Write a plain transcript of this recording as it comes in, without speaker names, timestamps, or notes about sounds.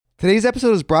Today's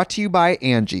episode is brought to you by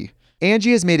Angie.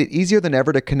 Angie has made it easier than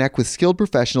ever to connect with skilled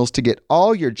professionals to get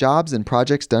all your jobs and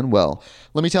projects done well.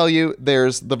 Let me tell you,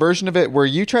 there's the version of it where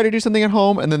you try to do something at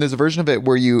home, and then there's a version of it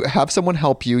where you have someone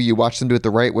help you, you watch them do it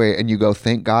the right way, and you go,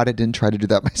 thank God I didn't try to do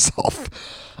that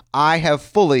myself. I have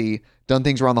fully done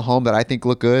things around the home that I think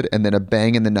look good, and then a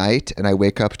bang in the night, and I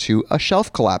wake up to a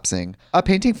shelf collapsing, a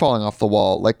painting falling off the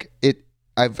wall.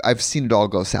 I've seen it all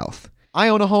go south. I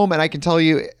own a home, and I can tell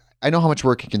you, I know how much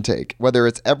work it can take. Whether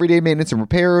it's everyday maintenance and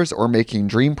repairs or making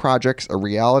dream projects a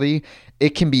reality,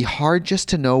 it can be hard just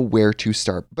to know where to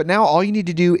start. But now all you need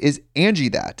to do is Angie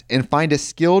that and find a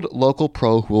skilled local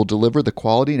pro who will deliver the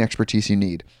quality and expertise you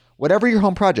need. Whatever your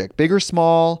home project, big or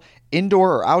small,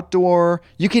 indoor or outdoor,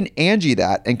 you can Angie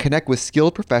that and connect with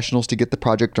skilled professionals to get the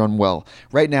project done well.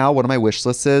 Right now, one of my wish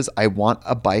lists is I want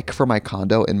a bike for my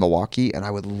condo in Milwaukee, and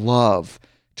I would love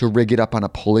to rig it up on a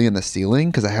pulley in the ceiling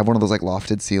because I have one of those like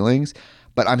lofted ceilings,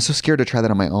 but I'm so scared to try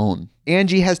that on my own.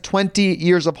 Angie has 20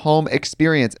 years of home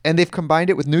experience, and they've combined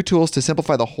it with new tools to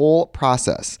simplify the whole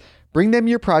process. Bring them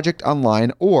your project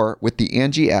online or with the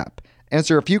Angie app.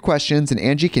 Answer a few questions and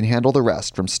Angie can handle the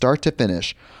rest from start to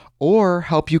finish, or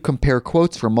help you compare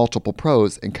quotes from multiple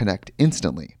pros and connect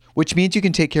instantly, which means you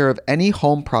can take care of any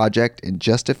home project in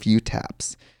just a few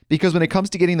taps. Because when it comes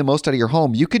to getting the most out of your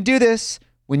home, you can do this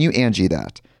when you Angie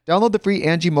that. Download the free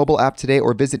Angie mobile app today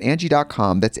or visit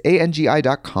Angie.com. That's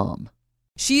ANGI.com.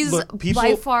 She's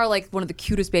by far like one of the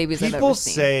cutest babies I've ever seen. People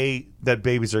say that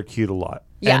babies are cute a lot.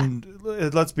 Yeah. And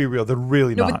let's be real, they're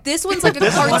really not. But this one's like a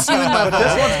cartoon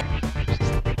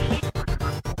level.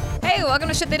 Hey, welcome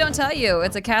to Shit They Don't Tell You.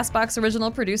 It's a CastBox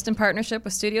original produced in partnership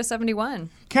with Studio 71.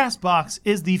 CastBox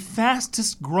is the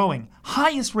fastest growing,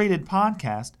 highest rated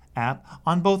podcast app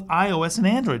on both iOS and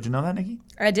Android. You know that, Nikki?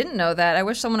 I didn't know that. I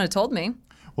wish someone had told me.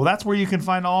 Well, that's where you can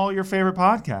find all your favorite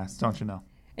podcasts, don't you know?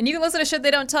 And you can listen to Shit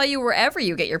They Don't Tell You wherever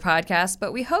you get your podcasts,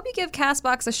 but we hope you give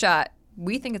CastBox a shot.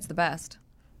 We think it's the best.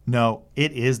 No,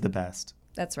 it is the best.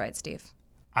 That's right, Steve.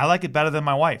 I like it better than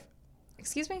my wife.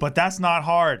 Excuse me? But that's not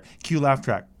hard. Cue laugh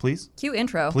track, please. Cue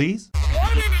intro. Please. Why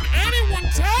didn't anyone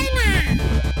tell me?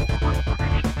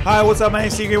 Hi, what's up? My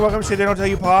name's Secret. Welcome to Shit They Don't Tell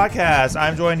You podcast.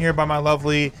 I'm joined here by my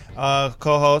lovely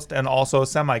co-host and also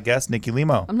semi-guest, Nikki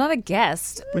Limo. I'm not a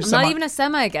guest. I'm not even a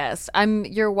semi-guest. I'm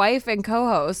your wife and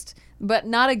co-host, but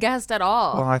not a guest at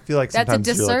all. Well, I feel like that's a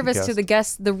sometimes you're like a disservice guest. to the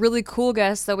guests, the really cool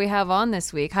guests that we have on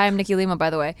this week. Hi, I'm Nikki Lima, by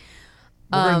the way.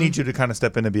 We're going to need you to kind of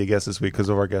step in and be a guest this week because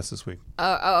of our guest this week.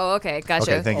 Oh, okay.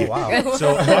 Gotcha. Okay, thank you. wow.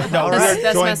 So, no, we're That's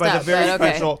joined messed by up, the very but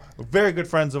okay. special, very good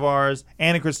friends of ours,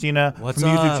 Anna Christina What's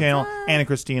from the YouTube up? channel. Anna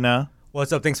Christina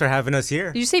What's up? Thanks for having us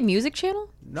here. Did you say music channel?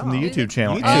 No. from the YouTube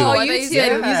channel. YouTube. Oh, I you thought said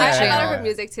said- music I channel. thought I heard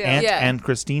music too. Aunt Yeah. and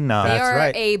Christina. They That's are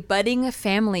right. a budding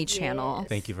family channel.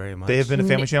 Thank you very much. They have been a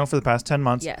family channel for the past 10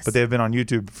 months, Yes. but they have been on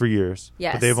YouTube for years.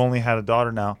 Yes. But they've only had a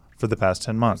daughter now for the past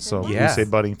 10 months. So we Yeah. say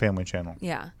budding family channel.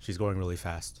 Yeah. She's growing really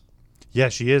fast. Yeah,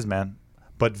 she is, man.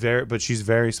 But she's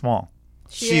very small.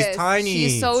 She's is. tiny.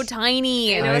 She's so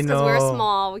tiny. I know it's because we're know.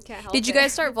 small. We can't help Did you it.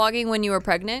 guys start vlogging when you were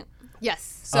pregnant?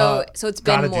 Yes. So it's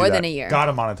Gotta been do more that. than a year.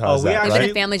 Gotta monetize Oh, we that. actually Right? been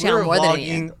a family we channel were more than a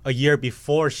vlogging a year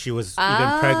before she was Ah.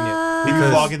 even pregnant. Were you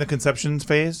Because vlogging the conception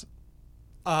phase?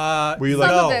 Were you Some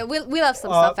like, of it. We left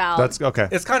some stuff out. that's okay.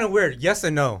 It's kind of weird. Yes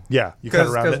and no. Yeah, you cut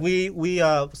around Because it. we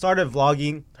started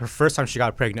vlogging her first time she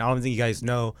got pregnant. I don't think you guys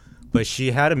know, but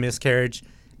she had a miscarriage,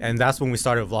 and that's when we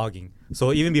started vlogging.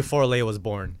 So even before Leia was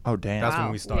born. Oh, damn. That's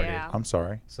when we started. Yeah. I'm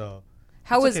sorry. So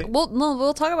How It's was okay.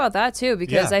 we'll talk about that too,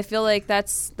 because Yeah. I feel like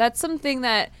that's something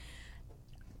that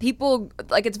people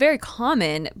like. It's very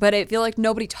common, but I feel like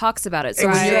nobody talks about it. So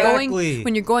Exactly.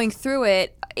 when you're going through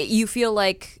it, you feel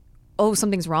like, oh,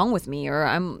 something's wrong with me, or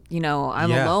I'm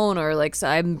Yeah. alone, or like so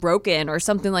I'm broken, or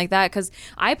something like that. Because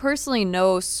I personally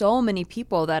know so many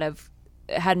people that have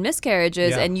had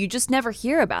miscarriages, Yeah. and you just never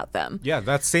hear about them. yeah,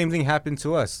 that same thing happened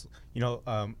to us.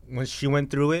 When she went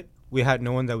through it, we had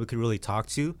no one that we could really talk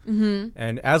to. Mm-hmm.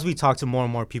 And as we talked to more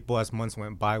and more people as months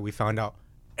went by, we found out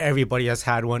everybody has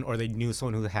had one, or they knew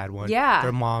someone who had one. Yeah.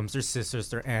 Their moms, their sisters,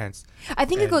 their aunts. I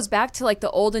think it goes back to like the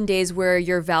olden days where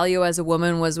your value as a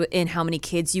woman was in how many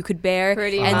kids you could bear.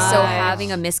 Pretty and so much.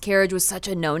 having a miscarriage was such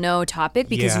a no-no topic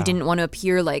because you Yeah. didn't want to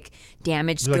appear like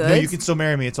damaged You're like, goods. no, you can still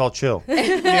marry me. It's all chill.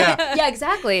 Yeah,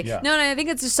 exactly. Yeah. No, I think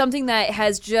it's just something that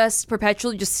has just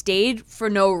perpetually just stayed for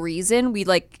no reason. We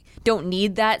like don't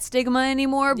need that stigma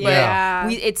anymore, but Yeah.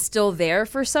 it's still there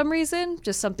for some reason.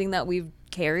 Just something that we've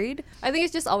carried. I think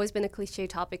it's just always been a cliche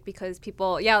topic because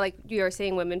people, like you were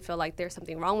saying, women feel like there's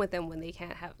something wrong with them when they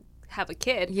can't have a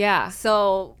kid. Yeah.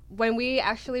 So when we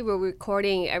actually were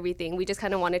recording everything, we just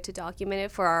kind of wanted to document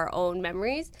it for our own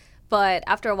memories. But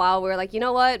after a while, we were like, you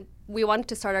know what? we wanted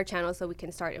to start our channel so we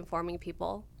can start informing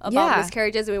people about Yeah.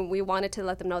 miscarriages, and we wanted to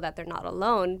let them know that they're not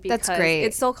alone because That's great.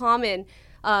 it's so common.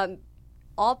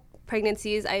 All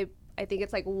pregnancies, I think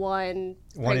it's like one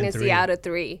in pregnancy 3. out of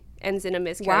 3 ends in a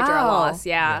miscarriage or a Wow. loss.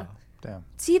 Yeah. Damn.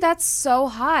 See, that's so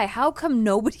high. How come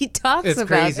nobody talks It's about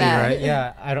crazy, that? right?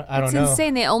 Yeah, I don't It's know.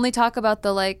 insane. They only talk about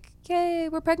the like, yay,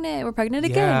 we're pregnant again, Yeah.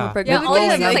 we're Yeah, pregnant all of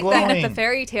again. them, it's like glowing. the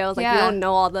fairy tales. Like, we Yeah. don't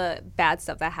know all the bad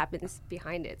stuff that happens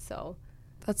behind it. So,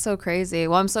 That's so crazy.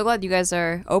 Well, I'm so glad you guys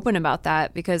are open about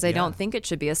that because I don't think it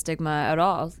should be a stigma at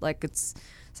all. Like it's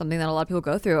something that a lot of people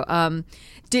go through.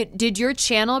 Did your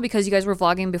channel, because you guys were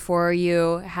vlogging before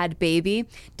you had baby,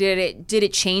 did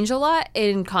it change a lot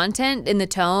in content, in the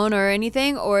tone or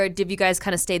anything, or did you guys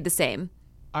kind of stayed the same?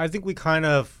 I think we kind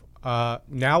of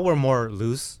now we're more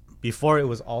loose. Before it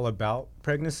was all about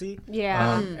pregnancy.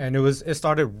 Yeah. And it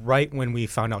started right when we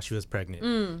found out she was pregnant.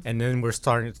 And then we're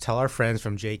starting to tell our friends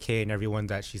from JK and everyone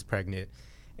that she's pregnant.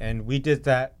 And we did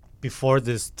that before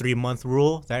this 3-month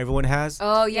rule that everyone has.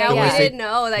 Oh yeah, yeah. we didn't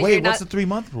know that Wait, you're what's not. the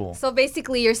 3-month rule? So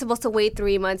basically, you're supposed to wait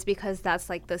 3 months because that's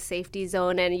like the safety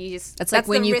zone, and you just. That's like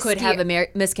when the you could have a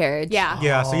miscarriage. Yeah.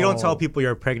 Yeah, so you don't tell people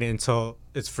you're pregnant until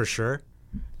it's for sure.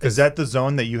 Is that the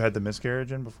zone that you had the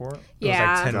miscarriage in before? It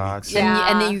Yeah. was like 10 Gotcha. weeks.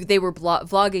 And Yeah. they were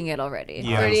vlogging it already.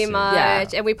 Yeah. Pretty I see. much.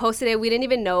 Yeah. And we posted it. We didn't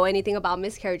even know anything about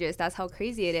miscarriages. That's how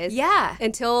crazy it is. Yeah.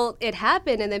 Until it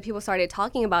happened, and then people started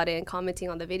talking about it and commenting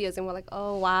on the videos, and we're like,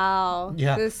 oh, wow.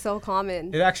 Yeah. This is so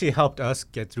common. It actually helped us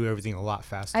get through everything a lot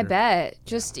faster. I bet.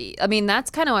 I mean,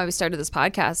 that's kind of why we started this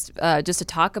podcast, just to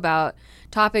talk about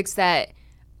topics that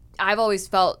I've always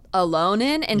felt alone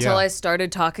in until Yeah. I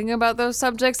started talking about those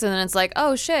subjects. And then it's like,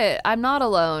 oh shit, I'm not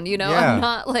alone. You know, Yeah. I'm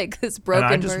not like this broken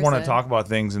And I just want to person. talk about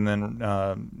things and then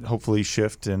hopefully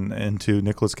shift into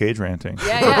Nicolas Cage ranting.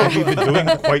 Yeah, yeah. We've been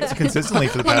doing quite consistently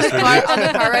for the past 3 weeks. On the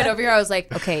car ride over here, I was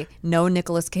like, okay, no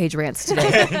Nicolas Cage rants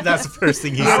today. That's the first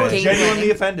thing he I was said. genuinely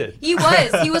offended. He was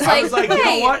I was like, you know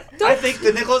hey, what? I think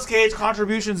the Nicolas Cage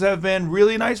contributions have been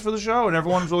really nice for the show, and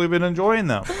everyone's really been enjoying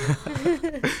them.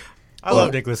 I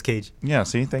love Nicolas Cage. Yeah,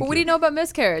 see? Thank But you. what do you know about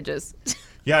miscarriages?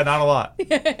 Yeah, not a lot.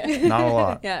 Not a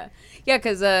lot. Yeah,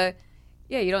 because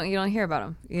you don't hear about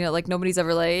them. You know, like nobody's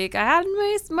ever like, I had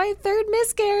my third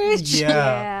miscarriage. Yeah.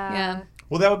 Yeah.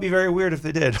 Well, that would be very weird if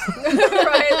they did.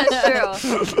 Right, that's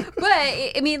true. But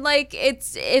I mean, like,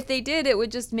 it's if they did, it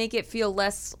would just make it feel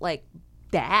less like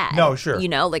bad. No, sure. You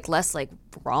know, like less like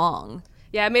wrong.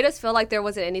 Yeah, it made us feel like there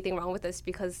wasn't anything wrong with us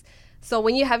because so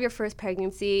when you have your first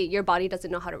pregnancy, your body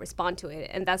doesn't know how to respond to it.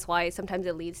 And that's why sometimes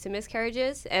it leads to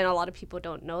miscarriages. And a lot of people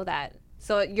don't know that.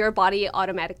 So your body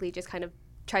automatically just kind of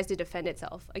tries to defend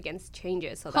itself against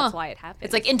changes. So that's why it happens.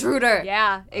 It's like intruder.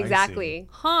 yeah, exactly.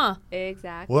 Huh.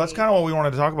 Exactly. Well, that's kind of what we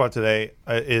wanted to talk about today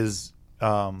is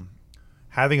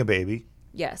having a baby.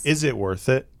 Yes. Is it worth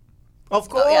it? Of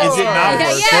course. Is it not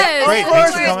worth yes. it? Great, Of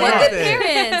thanks for course, coming with on. the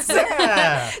parents.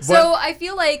 Yeah. So I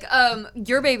feel like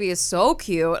your baby is so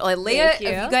cute. Like Leah, Thank you.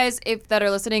 if you guys that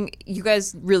are listening, you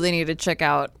guys really need to check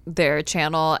out their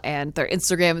channel and their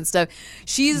Instagram and stuff.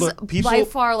 She's Look, by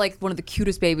far like one of the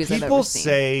cutest babies I've People ever seen.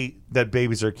 say that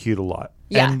babies are cute a lot.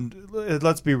 Yeah. And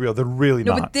let's be real, they're really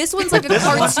No, not. but this one's like a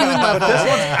cartoon level. This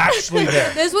one's actually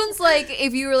there. This one's like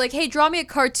if you were like, hey, draw me a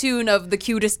cartoon of the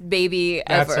cutest baby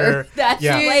That's ever. her. That's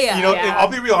Yeah. Leia. You know, Yeah. I'll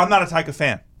be real, I'm not a Taika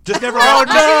fan. Just never got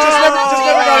into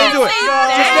it.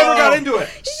 Just never got into it.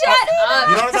 Shut up.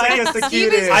 You know what I'm saying? Taika's the Steve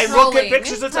is cutest. I look at trolling.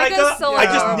 pictures of Taika's Taika, so I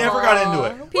just adorable. never got into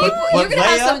it. People, But you're gonna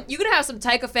Leia, have some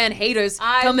Taika fan haters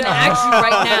I coming know. at you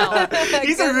right now.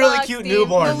 He's a Good really luck, cute Steve.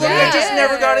 newborn. Yeah. man. I just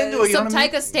never got into it. You Some know what I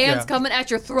mean? Taika stands Yeah. coming at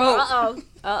your throat. Uh-oh.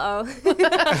 Uh-oh.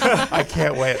 I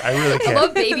can't wait. I really can't.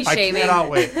 love baby I shaming. cannot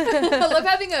wait. I love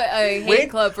having a hate Wait,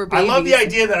 club for I babies. love the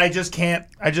idea that I just can't.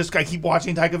 I keep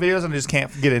watching Taika videos and I just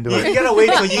can't get into You it. gotta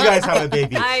wait till you guys have a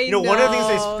baby. I One of the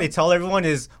things know. they tell everyone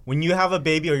is when you have a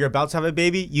baby or you're about to have a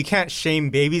baby, you can't shame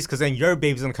babies because then your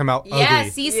baby's gonna come out Yeah, ugly.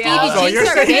 see, Stevie Yeah. So jinxed you're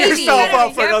our setting baby. yourself You up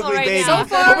be for an careful ugly right baby. now. So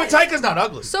far, But Taika's not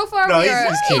ugly. so far No, we he's are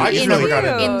just cute. I just never got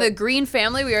into in it. the Green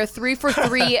family. We are 3 for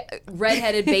 3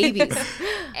 redheaded babies,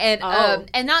 and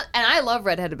I love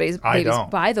redheaded babies. I don't.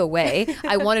 By the way,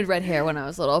 I wanted red hair when I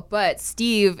was little, but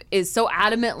Steve is so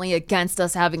adamantly against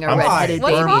us having a I'm redheaded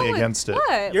What's baby. wrong firmly with against it.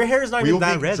 what? Your hair is not We even will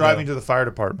that be red. driving though. to the fire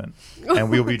department, and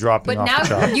we'll be dropping But off the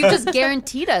now child. you just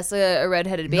guaranteed us a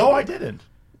redheaded baby. No, I didn't.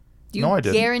 You No, I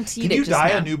didn't. guaranteed Can it you just dye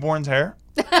now. a newborn's hair?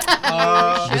 Does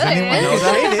anyone know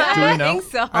that? Do we I know?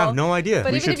 think so. I have no idea.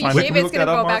 But We even should if you find- shave Can we it, look it's going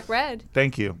to that up, go Mark? back red.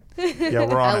 Thank you. Yeah,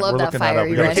 we're on I it. love We're that looking fire that up.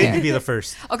 We you're got in Okay, here. to be the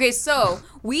first. Okay, so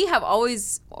we have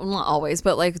always, well, not always,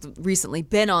 but like recently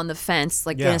been on the fence,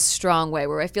 like in Yeah. a strong way,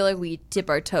 where I feel like we dip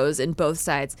our toes in both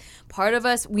sides. Part of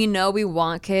us, we know we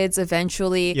want kids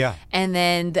eventually. Yeah. And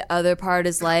then the other part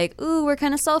is like, ooh, we're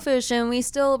kind of selfish and we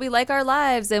like our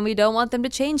lives and we don't want them to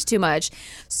change too much.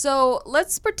 So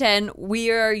let's pretend we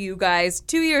are you guys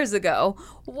 2 years ago.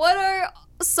 What are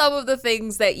some of the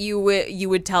things that you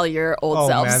would tell your old Oh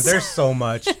selves? man, there's so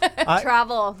much.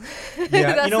 Travel. Yeah,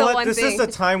 That's you know the what? one This thing. is the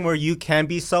time where you can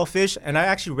be selfish, and I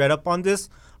actually read up on this.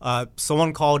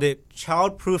 Someone called it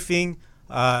child-proofing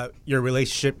your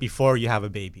relationship before you have a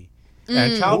baby.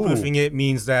 And child-proofing it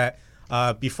means that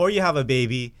before you have a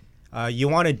baby, you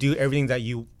want to do everything that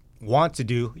you want to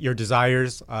do, your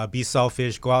desires, be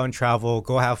selfish, go out and travel,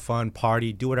 go have fun,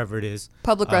 party, do whatever it is.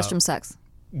 Public restroom sex.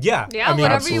 Yeah, Yeah, I mean,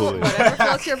 absolutely. whatever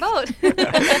floats your boat.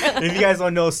 if you guys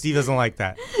don't know, Steve doesn't like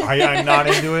that. I'm not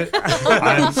into it.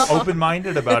 I'm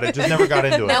open-minded about it. Just never got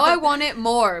into it. Now I want it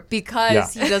more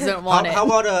because Yeah. he doesn't want it. How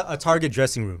about a Target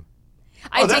dressing room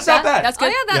I Oh, take that's not that. bad. That's Oh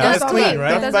good. yeah, that's that's clean, clean, right?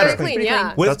 That's That's very better. clean.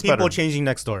 Yeah. with That's people better. changing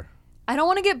next door? I don't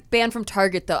want to get banned from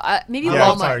Target though. Maybe Yeah,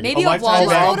 Walmart. Target. Maybe A a lifetime Walmart.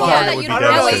 ban on Yeah, Target that would you be don't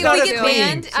That know way if if not we as get clean.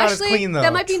 banned, It's not as Actually, clean, though.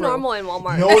 that might be True. normal in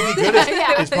Walmart. You know what would be good is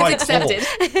Yeah, it's probably it's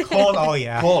accepted. Cold, oh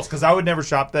yeah. Kohl's, because I would never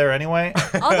shop there anyway.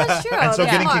 Oh, that's true. And so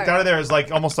That's getting smart. kicked out of there is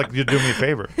like almost like you're doing me a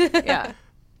favor. Yeah.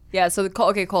 Yeah, so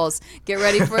okay, Coles,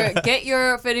 get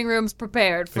your fitting rooms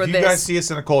prepared for If you this. guys see us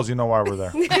in a Kohl's, you know why we're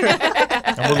there.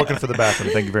 And we're looking for the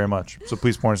bathroom. Thank you very much. So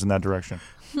please point us in that direction.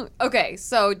 Okay,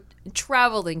 so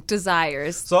traveling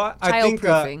desires. So I think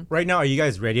Child-proofing. right now, are you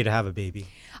guys ready to have a baby?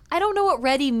 I don't know what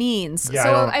ready means. Yeah, I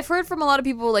so don't- I've heard from a lot of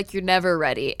people like you're never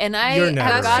ready. And I You're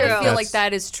never have got to ready. feel like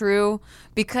That's- that is true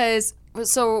because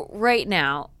so right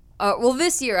now,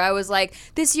 this year I was like,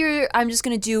 this year I'm just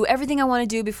going to do everything I want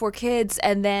to do before kids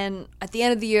and then at the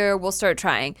end of the year we'll start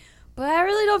trying. But I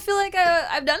really don't feel like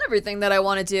I've done everything that I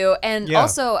want to do. And Yeah.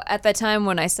 also at that time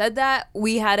when I said that,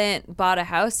 we hadn't bought a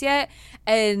house yet.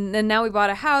 And then now we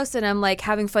bought a house and I'm like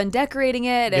having fun decorating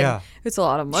it. And Yeah. it's a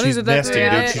lot of money She's to decorate nesting,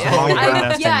 dude. it. She's totally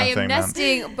nesting yeah, that I am thing, man.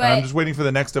 nesting, And but I'm just waiting for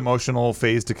the next emotional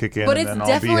phase to kick in, but and it's then I'll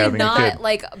be definitely having a not kid.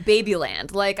 like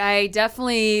Babyland. Like I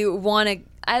definitely want to.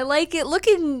 I like it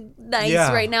looking nice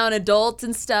Yeah. right now, an adult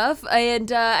and stuff.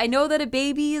 And I know that a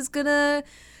baby is gonna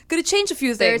change a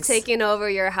few They're things. taking over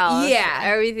your house. Yeah.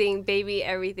 Everything, baby,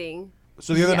 everything.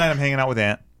 So the other Yeah. night I'm hanging out with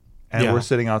Aunt, and Yeah. we're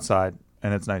sitting outside,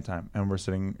 and it's nighttime, and we're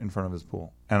sitting in front of his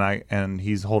pool, and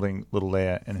he's holding little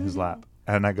Leia in his lap,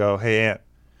 and I go, "Hey Aunt,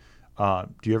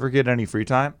 do you ever get any free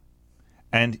time?"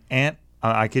 And Aunt,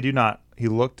 I kid you not, he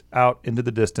looked out into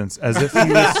the distance as if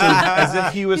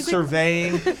he was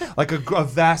surveying like a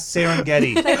vast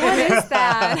Serengeti, What is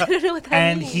that? I don't know what that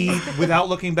and means. he, without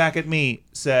looking back at me,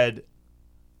 said,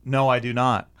 "No, I do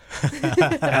not."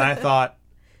 And I thought,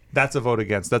 that's a vote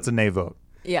against. That's a nay vote.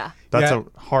 Yeah. That's Yeah.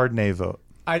 a hard nay vote.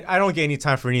 I don't get any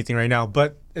time for anything right now,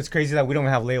 but it's crazy that we don't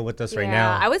have Leia with us right Yeah,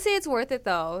 now. I would say it's worth it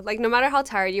though. Like no matter how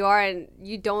tired you are and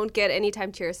you don't get any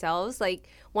time to yourselves, like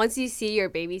once you see your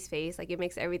baby's face, like it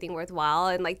makes everything worthwhile.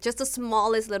 And like just the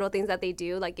smallest little things that they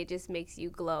do, like it just makes you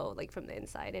glow like from the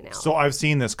inside and out. So I've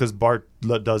seen this because Bart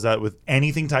does that with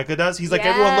anything Taika does. He's like,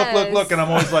 everyone look, Yes. and I'm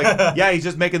always like, yeah, he's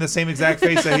just making the same exact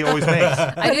face that he always makes.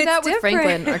 I do that with different.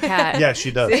 Franklin, our cat. Yeah,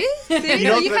 she does. See,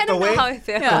 know, you the- kind the of know way- how I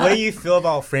feel. The way you feel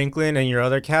about Franklin and your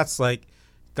other cats, like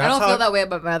I that's don't how, feel that way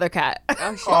about my other cat.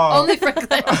 Oh, shit. Only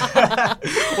Franklin.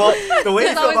 Well, the way you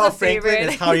He's feel always about a Franklin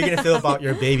favorite. is how you're gonna feel about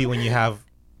your baby when you have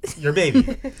your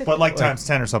baby. But like times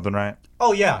 10 or something, right?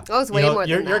 Oh yeah. Oh, it's You way know, more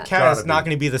your, than your that. cat Gotta is not be.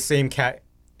 going to be the same cat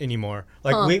anymore.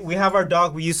 Like we have our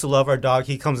dog. We used to love our dog.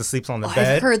 He comes and sleeps on the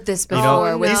bed. I've heard this before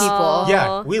know, with no. people.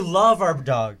 Yeah, we love our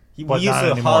dog. But We used not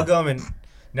to anymore. hug him, and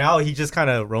now he just kind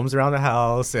of roams around the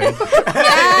house and we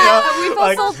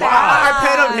feel so bad. I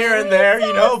pet him here and there,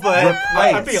 you know. But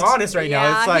I'm being honest right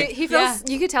now. It's like he feels.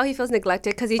 You could tell he feels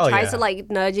neglected because he Oh, tries yeah. to like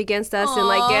nudge against us and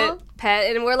like get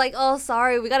pet, and we're like, oh,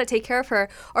 sorry, we gotta take care of her.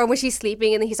 Or when she's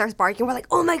sleeping and then he starts barking, we're like,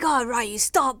 oh my god, Ryu,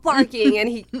 stop barking, and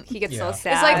he gets so Yeah.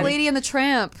 sad. It's like Lady and the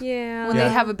Tramp. Yeah. When they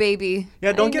have a baby.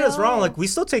 yeah, don't I get us wrong. know. Like we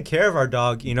still take care of our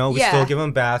dog. You know, we Yeah. still give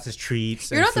him baths, his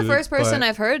treats. You're and not the food, first person but-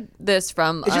 I've heard this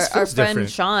from. It just Our feels friend different.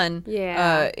 Sean.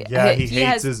 Yeah. Yeah, he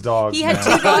hates his dogs He had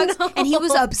now. 2 dogs, and he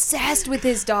was obsessed with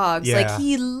his dogs. Yeah. Like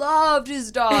he loved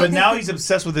his dogs. But now he's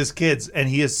obsessed with his kids, and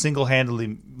he is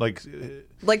single-handedly like.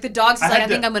 like the dogs, I like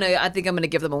had I think I'm gonna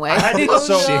give them away. I had to,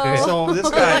 so this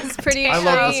guy, That's pretty I love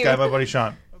this extreme. guy, my buddy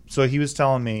Sean. So he was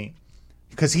telling me,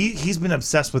 because he's been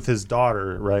obsessed with his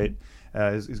daughter, right?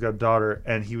 He's got a daughter,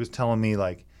 and he was telling me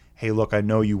like, hey, look, I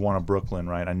know you want a Brooklyn,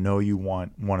 right? I know you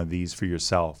want one of these for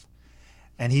yourself.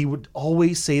 And he would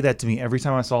always say that to me every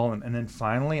time I saw him. And then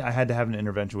finally, I had to have an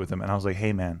intervention with him. And I was like,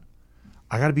 hey, man,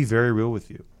 I got to be very real with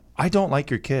you. I don't like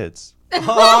your kids.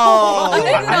 Oh, You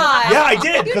did not. Yeah, I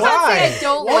did. You Because can't say I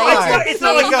don't like it's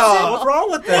not like what's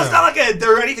wrong with Well, it's them? not like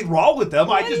there's anything wrong with them.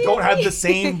 I just don't have the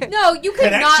same. No, you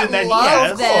could not connection that he love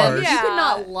has. them. Of You course. could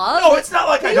not love. No, it's not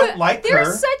like I don't like They're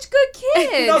her. such good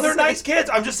kids. No, they're nice kids.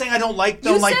 I'm just saying I don't like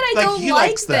them You like said I like don't he like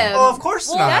likes them. them. Oh, of course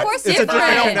Well, not. that's It's a different.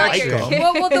 different I don't like connection. your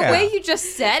kid. Well, the Yeah. way you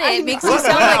just said it makes Well, you that's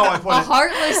sound kinda how I like put a it.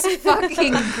 heartless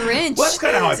fucking Grinch. Well, that's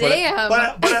kind of how I put Damn.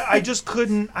 it. But I just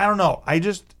couldn't. I don't know. I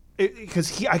just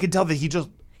because I could tell that he just.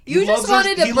 You he just loves her-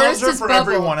 wanted to he loves burst her his for bubble.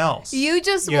 everyone else. You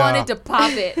just Yeah. wanted to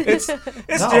pop it. It's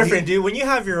No, different, dude. When you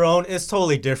have your own, it's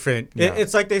totally different. Yeah.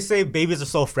 It's like they say babies are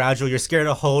so fragile. You're scared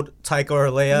to hold Taika or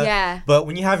Leia. Yeah. But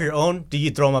when you have your own, do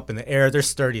you throw them up in the air? They're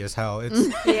sturdy as hell. It's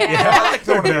I like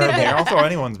throwing her in the air. I'll throw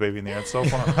anyone's baby in the air. It's so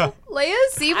fun. Leia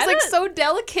seems I like don't- so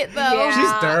delicate though. Yeah.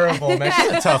 she's durable, man.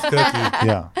 She's a tough cookie.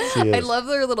 Yeah, she is. I love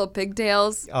their little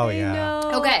pigtails. Oh yeah.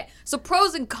 Okay, so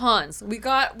pros and cons. We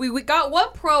got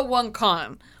one pro, one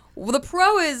con. Well, the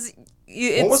pro is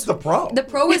it's, What was the pro? The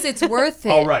pro is it's worth it.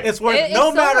 Oh, right. It's worth It's no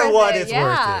so matter worth what. it. It's Yeah,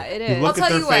 worth it. it You is. look I'll at tell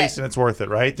their you face what. and it's worth it,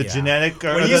 right? The Yeah. genetic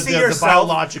or When you the, see the yourself-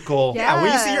 biological, Yeah,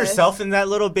 when you see Yes. yourself in that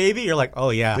little baby, you're like,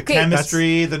 oh yeah. the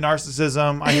chemistry, the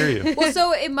narcissism. I hear you. Well,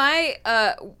 so in my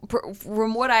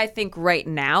from what I think right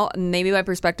now, maybe my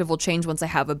perspective will change once I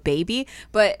have a baby,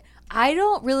 but I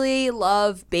don't really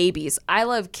love babies. I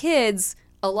love kids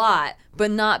a lot, but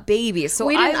not babies. So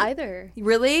We I didn't either.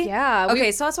 Really? Yeah, we-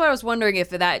 Okay, so that's why I was wondering if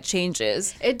that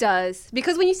changes. It does.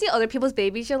 Because when you see other people's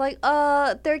babies, you're like,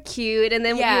 they're cute. And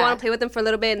then Yeah. you want to play with them for a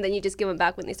little bit and then you just give them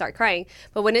back when they start crying.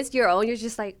 But when it's your own, you're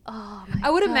just like, oh my I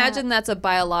would God. imagine that's a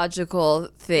biological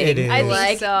thing. It is. I think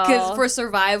like, so. because for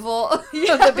survival of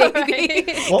the baby. right.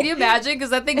 Can you imagine?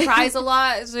 Because that thing cries a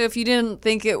lot. So if you didn't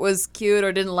think it was cute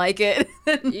or didn't like it,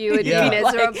 You would Yeah. be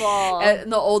miserable. in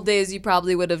the old days, you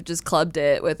probably would have just clubbed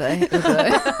it with a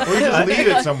Or you just leave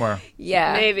it somewhere.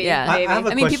 yeah, Maybe. yeah. I have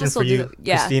a I mean, question people still for do you, that.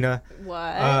 Yeah. Christina.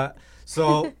 What?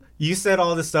 So you said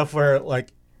all this stuff where like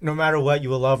no matter what you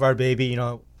will love our baby, you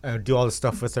know, do all this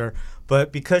stuff with her.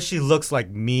 But because she looks like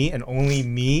me and only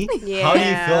me, how do you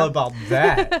Yeah. feel about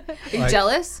that? Are you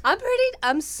jealous?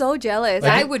 I'm so jealous.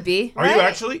 I would be. Are you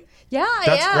actually? Yeah,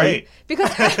 That's I am. great. Because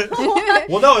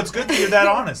Well, no, it's good that you're that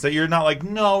honest. That you're not like,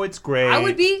 no, it's great. I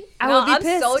would be. I No, would be I'm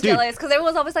pissed. so Dude. jealous because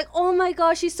everyone's always like, "Oh my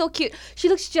gosh, she's so cute. She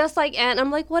looks just like Aunt." I'm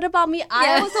like, "What about me? Yeah.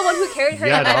 I was the one who carried her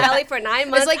Yeah, in my dog. belly for 9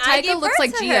 months. like I Taika gave looks birth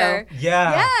like to Gio. her.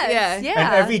 Yeah. Yes, Yeah. yeah.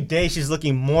 And every day she's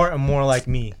looking more and more like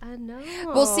me. I know.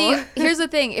 Well, see, here's the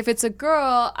thing. If it's a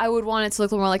girl, I would want it to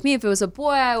look more like me. If it was a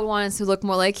boy, I would want it to look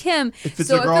more like him. If it's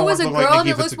So a girl, if I it was a want it to look girl like and Nikki.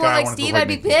 it If looks it's a more guy, I like want it to Steve, look I'd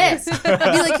be like Nikki. pissed.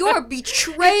 I'd be like, you are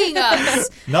betraying us.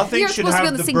 Nothing You're should supposed to be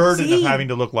on have the the same burden team. of having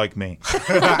to look like me.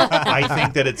 I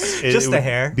think that Just it the would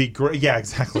hair. Be great. Yeah,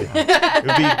 exactly. It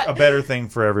would be a better thing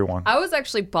for everyone. I was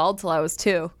actually bald till I was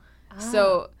 2.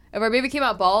 So if our baby came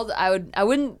out bald, I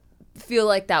wouldn't feel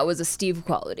like that was a Steve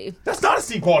quality. That's not a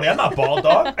Steve quality. I'm not bald,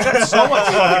 dog. I got so much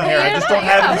fucking hair. I just don't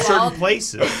have it in certain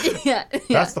places. Yeah.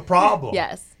 That's the problem.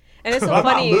 Yes. And it's so I'm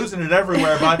not funny. losing it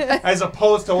everywhere, but as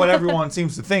opposed to what everyone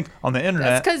seems to think on the That's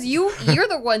internet. because you're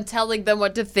the one telling them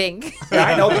what to think. Yeah,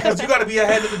 I know, because you got to be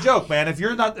ahead of the joke, man. If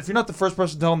you're not the first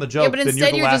person telling the joke, Yeah, but then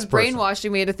instead you're the last just person.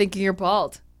 brainwashing me into thinking you're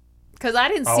bald. Because I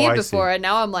didn't Oh, see it I before, see. and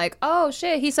now I'm like, oh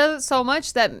shit, he says it so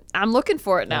much that I'm looking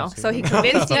for it now. So he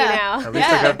convinced you Yeah. now. At least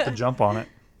I got the jump on it.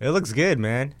 It looks good,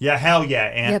 man. Yeah, hell yeah,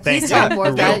 Aunt. Yeah, Thank please you. talk more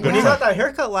You're about real it. When good. you got that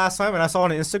haircut last time and I saw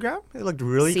it on Instagram, it looked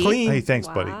really See? clean. Hey, thanks,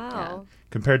 buddy. Wow.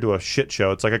 Compared to a shit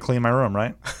show, it's like I clean my room,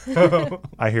 right?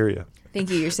 I hear you. Thank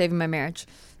you, you're saving my marriage.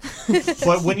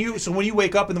 But when you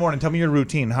wake up in the morning, tell me your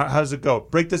routine. How does it go?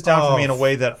 Break this down for Oh, me in a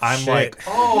way that I'm shit. like,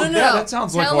 oh, yeah, that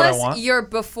sounds like Tell what us I want. your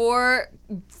before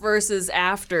versus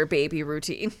after baby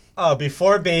routine.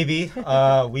 Before baby,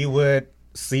 we would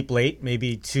sleep late,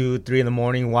 maybe 2, 3 in the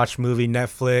morning, watch movie,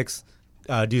 Netflix,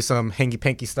 do some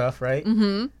hanky-panky stuff, right?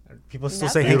 Mm-hmm. People still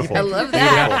say Beautiful. hanky-panky. I love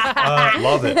that.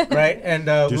 Love it. Right, and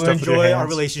Do we'll stuff with your enjoy our hands.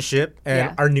 relationship and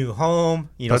Yeah. our new home.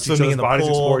 You know, Touch each swimming other's in the bodies,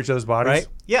 pool, explore each other's bodies. right?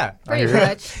 Yeah, Pretty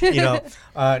much. you know,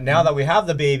 now that we have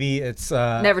the baby, it's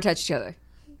Never touch each other.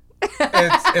 it's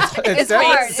It's definitely,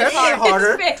 hard. it's definitely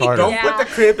harder. harder. Don't Yeah. put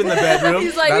the crib in the bedroom.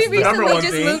 He's like, That's we the number recently one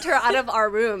just thing. moved her out of our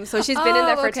room. So she's been in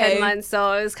there for okay. 10 months.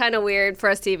 So it was kind of weird for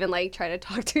us to even like try to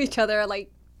talk to each other,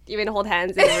 like even hold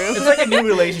hands in the room. It's like a new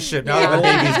relationship now that the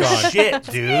baby's gone. Shit,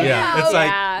 dude. Yeah, it's like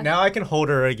Yeah. now I can hold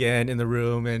her again in the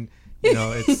room, and you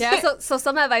know, it's Yeah, so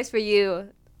some advice for you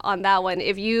on that one.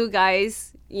 If you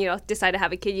guys, decide to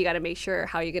have a kid, you got to make sure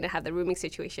how you're going to have the rooming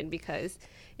situation because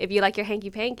if you like your hanky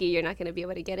panky, you're not going to be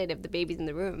able to get it if the baby's in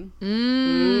the room.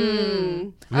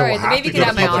 All right, the baby can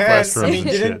have my keep it office. I mean,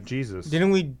 Shit, Jesus.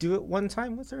 Didn't we do it one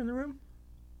time with her in the room?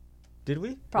 Did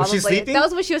we? Probably. Was she sleeping? That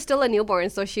was when she was still a newborn,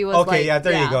 so she was Okay, like, yeah,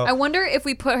 there you go. I wonder if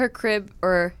we put her crib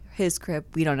or his crib.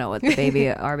 We don't know what the baby,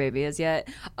 our baby is yet.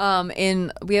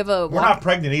 We have a. We're not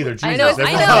pregnant either. Jesus. I know, Everyone's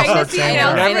I know, gonna start pregnancy, saying I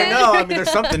know. that. You never know. I mean,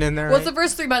 there's something in there. Well, it's right? the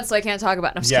first 3 months, so I can't talk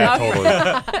about it. I'm just Yeah, kidding.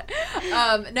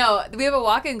 totally. No, we have a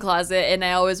walk-in closet, and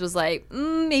I always was like,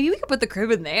 maybe we could put the crib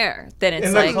in there. Then it's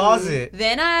In like the closet.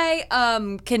 Then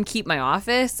I can keep my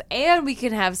office, and we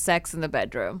can have sex in the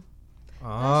bedroom.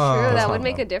 Oh. True, that would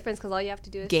make a difference because all you have to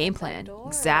do is Game shut that plan, door,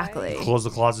 exactly. Close the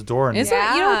closet door and Isn't it,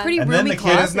 you know, a pretty And then roomy the kid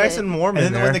closet? It's nice and warm in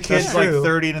And then there. when the kid's That's like true.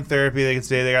 30 and in therapy, they can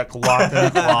say they got locked in the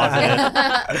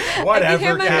closet. Whatever,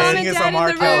 hear my mom kid. and Get dad some in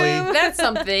R. the Kelly. room. That's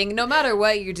something. No matter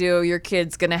what you do, your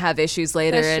kid's gonna have issues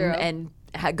later, That's true. and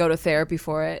go to therapy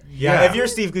for it. Yeah, Yeah. if you're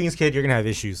Steve Green's kid, you're gonna have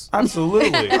issues.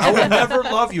 Absolutely. I would never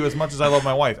love you as much as I love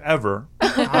my wife, ever.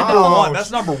 Number one.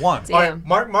 That's number one. Damn.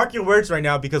 All right, mark your words right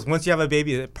now because once you have a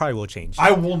baby, it probably will change.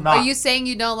 I will not. Are you saying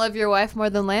you don't love your wife more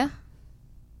than Leia?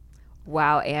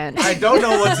 Wow, Anne. I don't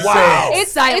know what to Wow. say.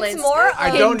 It's silence. It's more.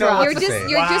 I don't know what You're to just say.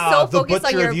 you're just Wow, so the focused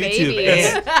on butcher your of YouTube.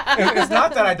 baby. It's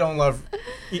not that I don't love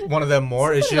one of them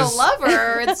more. It's You don't just love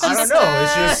her. It's I just don't know.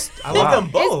 It's just I love Wow. them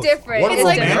both. It's different. What a It's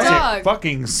like a romantic dog.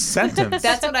 fucking sentence.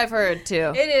 That's what I've heard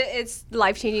too. It's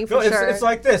life changing for No, sure. it's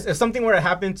like this. If something were to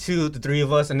happen to the three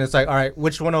of us, and it's like, all right,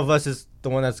 which one of us is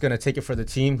the one that's gonna take it for the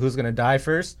team? Who's gonna die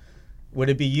first? Would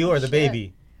it be you or the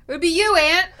baby? It would be you,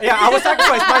 Aunt. Yeah, I would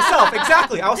sacrifice myself.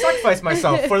 Exactly, I will sacrifice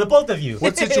myself for the both of you.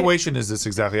 What situation is this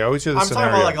exactly? I always hear the I'm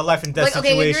scenario. talking about like a life and death Like, okay,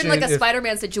 situation. if you're in like a If-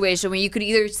 Spider-Man situation where you could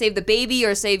either save the baby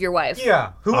or save your wife. Yeah,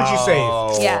 who would you save?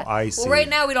 Oh, Yeah. I see. Well, right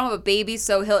now we don't have a baby,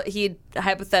 so he'd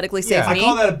hypothetically save Yeah. me. I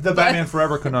call that the Batman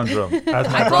Forever conundrum. As my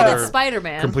I called brother it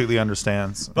Spider-Man. completely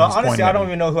understands. But He's honestly, pointing I at don't me.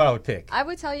 even know who I would pick. I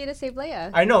would tell you to save Leia.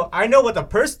 I know what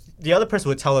the other person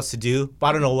would tell us to do, but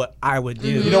I don't know what I would do.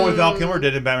 You know what Val Kilmer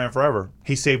did in Batman Forever?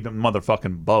 He saved them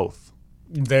motherfucking both.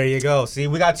 There you go. See,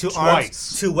 we got two Twice.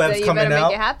 arms, two So webs you coming better out.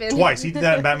 make it happen. Twice. He did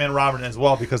that in Batman and Robin as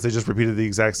well because they just repeated the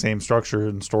exact same structure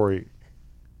and story in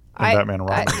Batman and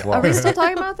Robin as well. Are we still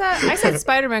talking about that? I said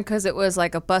Spider-Man because it was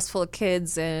like a bus full of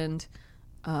kids and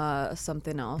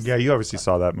something else. Yeah, you obviously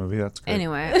saw that movie. That's good.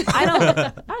 Anyway, I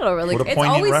don't really. What a it's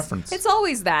poignant always, reference. It's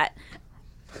always that.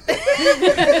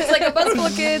 It's like a bus full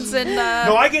of kids and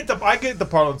No, I get the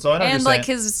part. So I know what and you're like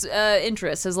saying. his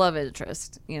interest, his love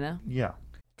interest. You know. Yeah.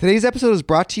 Today's episode is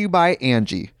brought to you by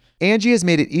Angie. Angie has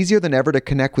made it easier than ever to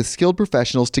connect with skilled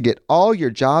professionals to get all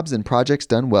your jobs and projects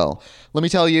done well. Let me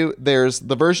tell you, there's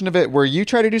the version of it where you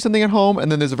try to do something at home,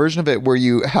 and then there's a version of it where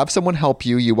you have someone help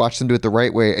you, you watch them do it the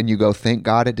right way, and you go, thank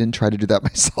God I didn't try to do that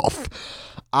myself.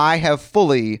 I have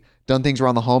fully done things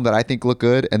around the home that I think look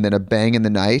good, and then a bang in the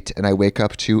night, and I wake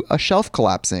up to a shelf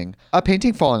collapsing, a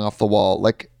painting falling off the wall.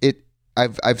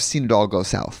 I've seen it all go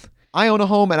south. I own a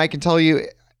home, and I can tell you,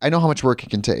 I know how much work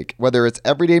it can take. Whether it's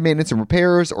everyday maintenance and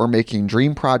repairs or making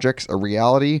dream projects a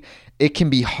reality, it can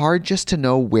be hard just to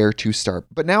know where to start.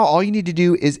 But now all you need to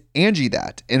do is Angie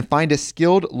that and find a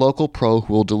skilled local pro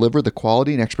who will deliver the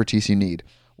quality and expertise you need.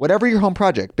 Whatever your home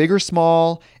project, big or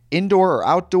small, indoor or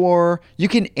outdoor, you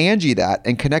can Angie that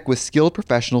and connect with skilled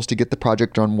professionals to get the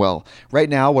project done well. Right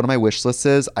now, one of my wish lists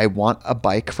is I want a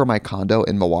bike for my condo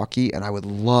in Milwaukee, and I would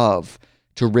love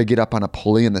to rig it up on a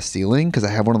pulley in the ceiling because I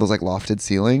have one of those like lofted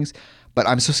ceilings, but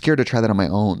I'm so scared to try that on my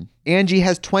own. Angie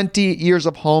has 20 years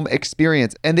of home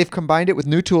experience, and they've combined it with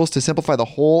new tools to simplify the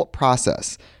whole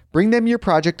process. Bring them your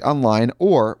project online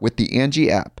or with the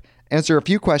Angie app. Answer a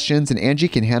few questions and Angie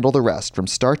can handle the rest from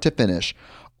start to finish,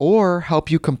 or help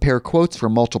you compare quotes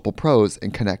from multiple pros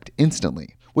and connect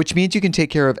instantly, which means you can take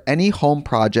care of any home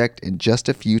project in just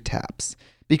a few taps.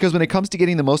 Because when it comes to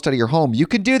getting the most out of your home, you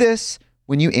can do this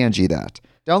when you Angie that.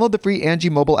 Download the free Angie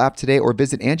mobile app today or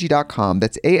visit Angie.com.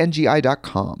 That's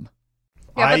ANGI.com.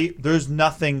 Yeah, There's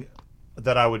nothing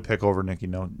that I would pick over Nikki.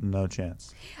 No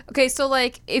chance. Okay, so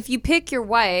like if you pick your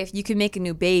wife, you can make a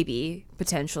new baby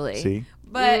potentially. See?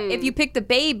 But if you pick the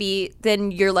baby,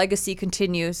 then your legacy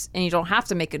continues and you don't have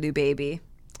to make a new baby.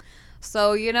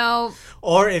 So, you know,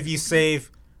 Or if you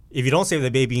don't save the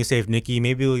baby and you save Nikki,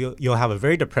 maybe you'll have a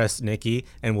very depressed Nikki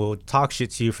and will talk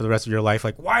shit to you for the rest of your life.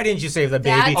 Like, why didn't you save the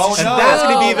baby? That's and true. that's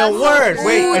going to be even That's so worse. true.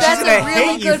 Wait, and she's That's going a to really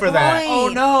hate you good for that. point. Oh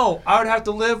no! I would have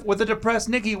to live with a depressed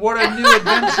Nikki. What a new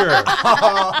adventure!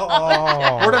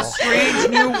 What a strange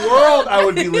new world I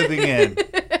would be living in.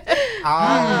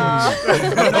 I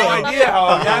have no idea how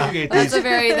I navigate that's these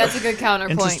a good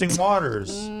counterpoint. interesting waters.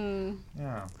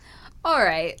 Yeah. All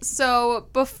right. So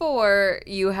before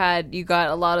you got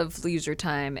a lot of leisure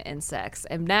time and sex,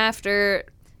 and after,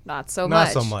 not so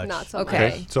much. Not so much. Not so Okay.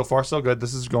 much. So far, so good.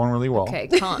 This is going really well. Okay,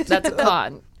 that's a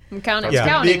con. I'm counting. Yeah. I'm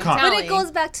counting. Be a con. I'm But counting. it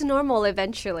goes back to normal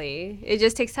eventually. It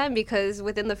just takes time because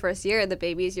within the first year, the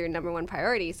baby is your number one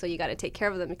priority. So you got to take care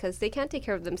of them because they can't take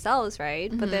care of themselves,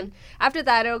 right? But then after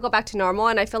that, it'll go back to normal.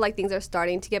 And I feel like things are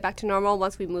starting to get back to normal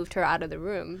once we moved her out of the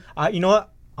room. You know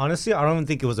what? Honestly, I don't even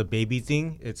think it was a baby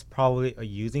thing. It's probably a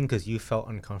you thing because you felt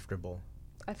uncomfortable.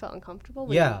 I felt uncomfortable.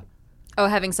 Yeah. Oh,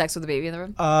 having sex with a baby in the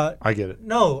room? I get it.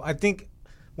 No, I think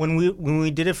when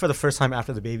we did it for the first time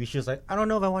after the baby, she was like, I don't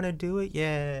know if I want to do it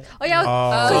yet. Oh yeah,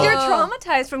 because you're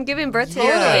traumatized from giving birth to a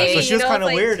Yeah, baby. so she was you know, kind of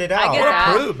it's like- weirded out. I get What a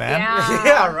that. prude, man. Yeah.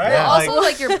 Yeah, right. Well, also,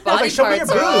 like, your body show me your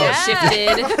parts are boobs.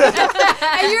 shifted.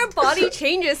 And your body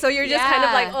changes, so you're just kind of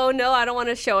Yeah. like, oh no, I don't want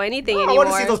to show anything I anymore. want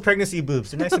to see those pregnancy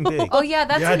boobs. They're nice and big. Oh yeah,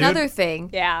 that's Yeah, dude. another thing.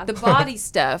 Yeah. The body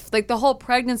stuff, like the whole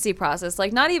pregnancy process,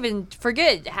 like not even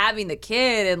forget having the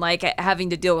kid and like having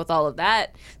to deal with all of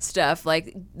that stuff,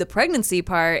 like the pregnancy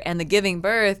part and the giving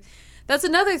birth. That's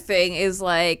another thing is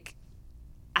like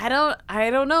I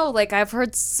don't know, like I've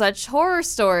heard such horror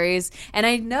stories and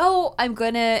I know I'm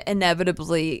going to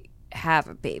inevitably have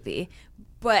a baby,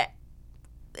 but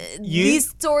these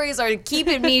stories are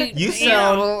keeping me You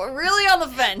sound- really on the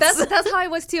fence. That's how I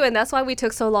was too, and that's why we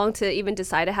took so long to even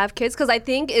decide to have kids. Because I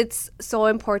think it's so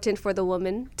important for the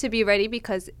woman to be ready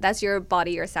because that's your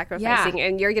body you're sacrificing,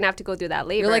 and you're gonna have to go through that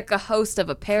labor. You're like a host of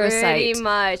a parasite. pretty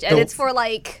much, and it's for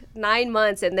like 9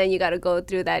 months, and then you got to go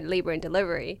through that labor and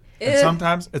delivery. And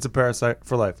sometimes it's a parasite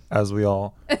for life, as we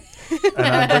all.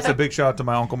 And that's a big shout out to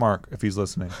my Uncle Mark if he's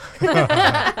listening.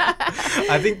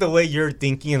 I think the way you're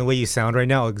thinking and the way you sound right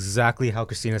now, exactly how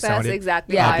Christina sounded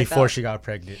exactly how I before felt. she got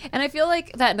pregnant. And I feel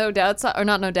like that No Doubt, or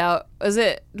not No Doubt, was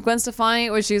it Gwen Stefani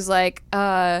where she's like,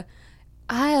 I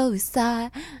always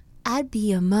thought I'd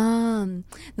be a mom.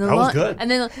 That was good. And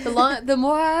then the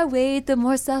more I wait, the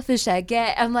more selfish I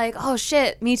get. I'm like, oh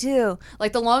shit, me too.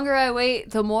 Like the longer I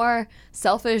wait, the more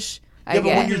selfish I Yeah, but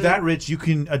get. when you're that rich, you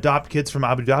can adopt kids from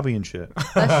Abu Dhabi and shit.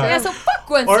 Yeah, so fuck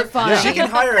Gwen Stefani. She can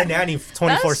hire a nanny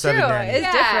 24/7 true. nanny.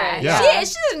 It's different. Yeah.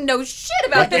 She doesn't know shit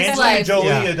about this Angelina life. Jolie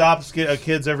Yeah. adopts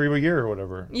kids every year or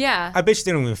whatever. Yeah. I bet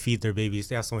they don't even feed their babies.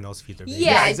 They have someone else feed their babies.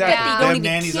 Yeah, exactly. I bet they They don't have even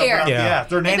nannies up care. and up. Yeah. Yeah,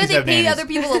 their I nannies bet they have pay nannies. other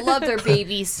people to love their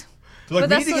babies. They're like,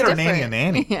 But we need that's to so get our nanny a different.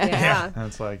 nanny. Yeah. And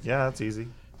it's like, yeah, that's easy.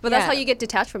 But that's Yeah. how you get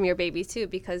detached from your babies too,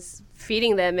 because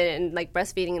feeding them and like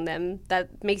breastfeeding them,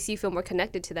 that makes you feel more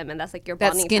connected to them, and that's like your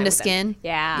That's bonding skin time to with them. skin.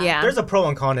 Yeah. Yeah. There's a pro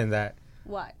and con in that.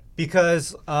 What?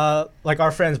 Because like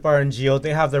our friends Bar and Gio,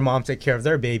 they have their mom take care of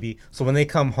their baby. So when they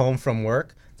come home from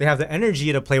work, they have the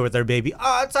energy to play with their baby.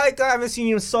 Taika, I haven't seen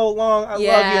you in so long. I love you.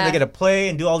 Yeah. And they get to play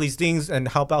and do all these things and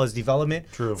help out his development.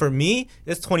 True. For me,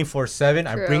 it's 24/7.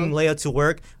 I True. bring Leia to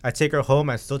work. I take her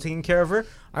home. I'm still taking care of her.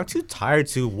 I'm too tired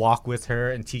to walk with her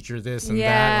and teach her this and Yeah.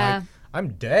 that. Like, I'm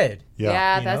dead.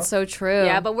 Yeah, You that's know? so true.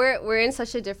 Yeah, but we're in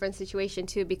such a different situation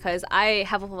too, because I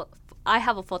have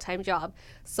a full-time job.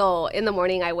 So in the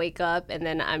morning I wake up and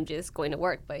then I'm just going to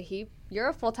work. But you're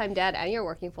a full-time dad and you're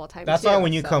working full-time That's too, why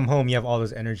when you so come home, you have all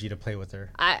this energy to play with her.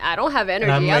 I don't have energy.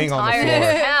 I'm I'm laying on the tired floor.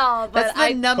 as hell. But That's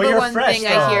the number you're one fresh, thing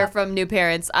though. I hear from new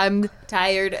parents. I'm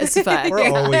tired as fuck. We're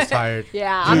always tired.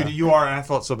 yeah. Dude, you are. I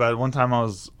felt so bad. One time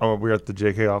we were at the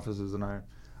JK offices and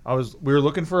we were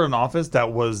looking for an office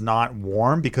that was not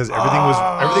warm because everything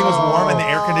was warm and the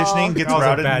air conditioning gets That was a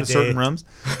routed bad into certain day. rooms.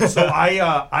 So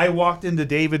I walked into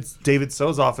David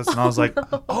So's office and I was like,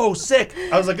 oh, sick.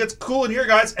 I was like, it's cool in here,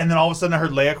 guys. And then all of a sudden I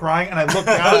heard Leia crying and I looked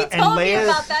down and Told me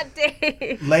about that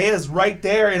day. Leia's right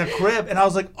there in a crib, and I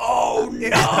was like, "Oh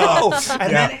no!"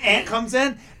 And then Aunt comes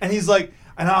in, and he's like,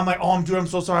 and I'm like, "Oh, I'm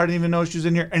so sorry. I didn't even know she was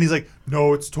in here." And he's like,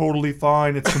 "No, it's totally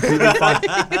fine. It's completely fine."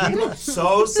 He looked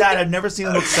so sad. I've never seen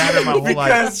him look sadder in my whole life.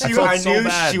 Because I felt I so knew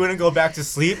bad. she wouldn't go back to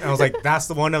sleep, and I was like, "That's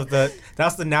the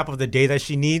nap of the day that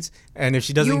she needs." And if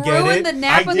she doesn't You get ruined it, the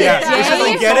nap of the if she day.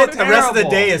 doesn't get So it, the rest of the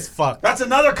terrible. day is fucked. That's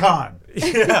another con.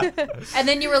 And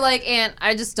then you were like, Aunt,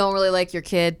 I just don't really like your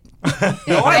kid.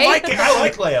 No, I like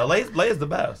Leia. Leia's the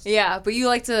best. Yeah, but you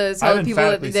like to tell I've people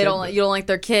that emphatically they said that. you don't like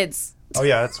their kids. Oh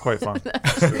yeah, that's quite fun.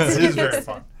 It is very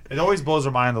fun. It always blows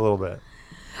her mind a little bit.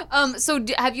 So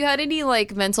have you had any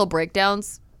like mental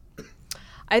breakdowns?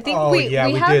 I think Oh we yeah,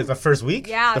 we have, did the first week.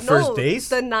 Yeah, the first days.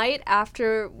 the night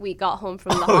after we got home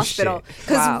from the Oh, hospital, shit.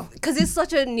 because it's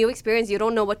such a new experience. You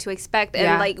don't know what to expect, and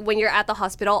Yeah. like when you're at the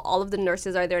hospital, all of the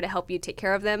nurses are there to help you take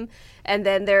care of them, and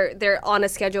then they're on a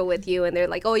schedule with you, and they're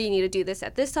like, oh, you need to do this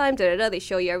at this time. Da da da. They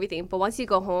show you everything, but once you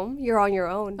go home, you're on your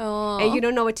own, and you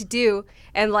don't know what to do.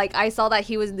 And like I saw that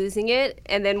he was losing it,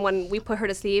 and then when we put her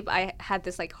to sleep, I had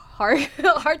this like heart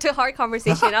to heart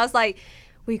conversation. I was like,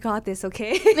 we got this,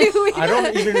 okay? I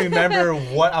don't even remember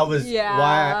what I was. Yeah.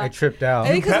 Why I tripped out.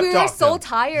 And because we were pep-talked so him.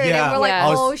 tired, Yeah. and we're like,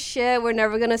 Yeah. oh shit, we're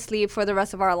never gonna sleep for the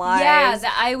rest of our lives.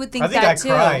 Yeah, I would think I think that I too.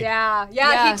 cried. yeah,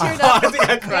 Yeah. he teared up. I think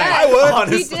I cried. Yeah, I would.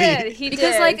 honestly. He did.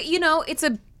 Because like, you know, it's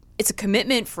a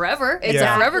commitment forever. It's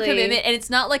Yeah. a forever Exactly. commitment, and it's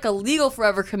not like a legal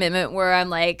forever commitment where I'm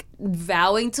like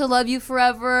vowing to love you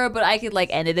forever, but I could like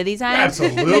end it anytime.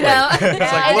 Absolutely. You know? It's like,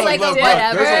 It's look, like look,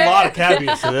 whatever. there's a lot of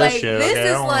caveats to this Like shit. this okay? I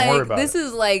is don't wanna worry like about this it.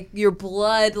 is like your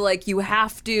blood. Like you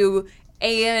have to,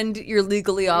 and you're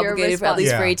legally obligated for at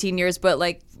least for Yeah. 18 years. But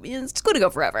like it's going to go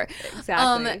forever.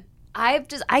 Exactly.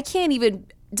 I can't even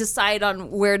decide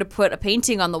on where to put a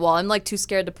painting on the wall. I'm like too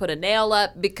scared to put a nail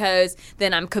up because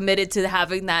then I'm committed to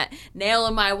having that nail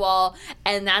in my wall,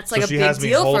 and that's like So a she big has me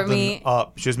deal for holding me.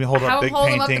 up. She has me hold How up big hold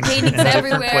 'em up the paintings, paintings in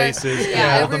everywhere. different places.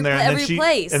 Yeah, hold them there, every and then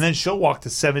place. and then she'll walk to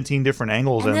 17 different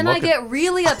angles And then I look get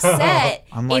really upset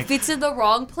I'm like- if it's in the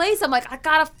wrong place. I'm like, I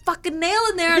got a fucking nail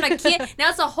in there, and I can't. Now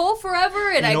it's a hole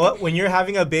forever, and You know what? When you're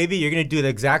having a baby, you're gonna do the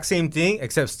exact same thing,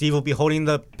 except Steve will be holding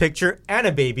the picture and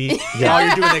a baby while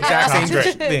you're doing the exact Sounds same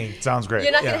great. thing. Sounds great.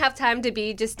 You're not Yeah. gonna have time to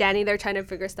be just standing there trying to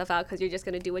figure stuff out because you're just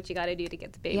gonna do what you gotta do to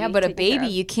get the baby. Yeah, but a taken care baby,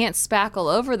 of. you can't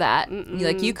spackle over that.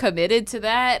 You committed to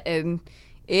that, and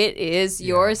it is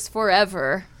yours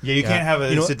forever. Yeah, you can't have a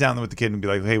You know sit down with the kid and be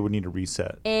like, "Hey, we need a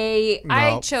reset." I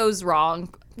No. chose wrong.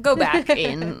 Go back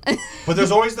in. But there's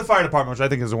always the fire department, which I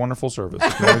think is a wonderful service. You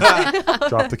can always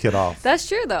drop the kid off. That's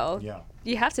true though. Yeah.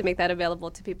 You have to make that available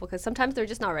to people because sometimes they're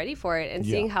just not ready for it. And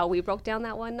Yeah. seeing how we broke down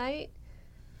that one night,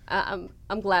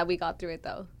 I'm glad we got through it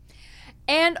though.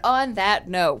 And on that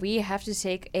note, we have to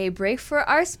take a break for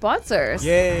our sponsors.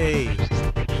 Yay!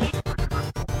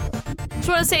 Just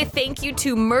want to say thank you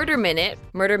to Murder Minute.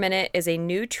 Murder Minute is a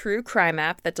new true crime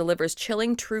app that delivers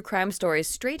chilling true crime stories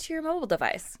straight to your mobile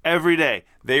device. Every day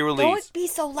they release Don't be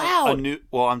so a loud. new.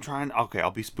 Well, I'm trying. Okay,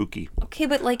 I'll be spooky. Okay,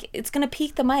 but like it's gonna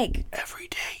peak the mic. Every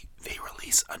day they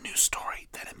release a new story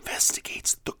that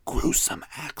investigates the gruesome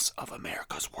acts of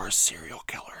America's worst serial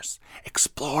killers.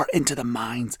 Explore into the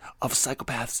minds of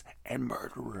psychopaths and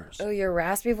murderers. Oh, your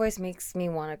raspy voice makes me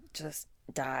want to just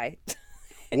die.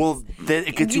 Well, then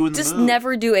it gets you in the just mood.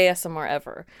 never do ASMR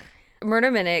ever. Murder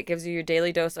Minute gives you your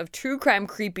daily dose of true crime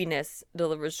creepiness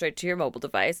delivered straight to your mobile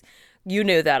device. You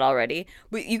knew that already.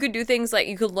 But you could do things like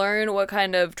you could learn what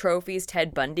kind of trophies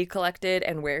Ted Bundy collected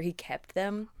and where he kept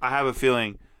them. I have a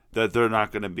feeling that they're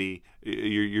not going to be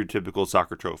your typical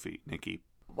soccer trophy, Nikki.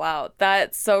 Wow,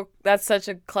 that's such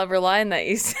a clever line that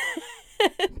you said.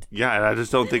 Yeah, and I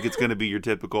just don't think it's going to be your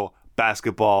typical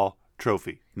basketball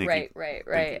trophy, Nikki.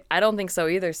 Right. I don't think so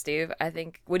either, Steve.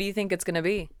 What do you think it's going to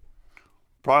be?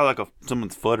 Probably like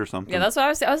someone's foot or something. Yeah, that's what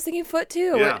I was thinking foot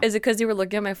too. Yeah. Is it because you were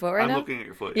looking at my foot right I'm now? looking at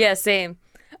your foot. Yeah, same.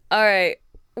 All right.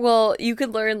 Well, you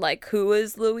could learn like who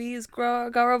is Luis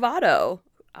Garavado.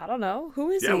 I don't know. Who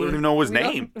is Yeah, he? we don't even know his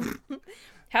name.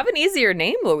 Have an easier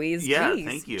name, Louise. Yeah, Jeez.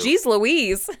 thank you. Jeez,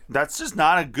 Louise. That's just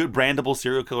not a good brandable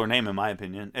serial killer name, in my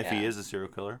opinion. If he is a serial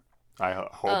killer, I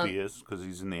hope he is because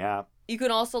he's in the app. You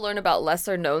can also learn about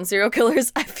lesser known serial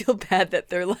killers. I feel bad that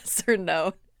they're lesser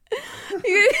known.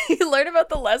 you learn about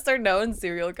the lesser known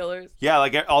serial killers. Yeah,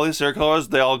 like all these serial killers,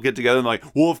 they all get together and like,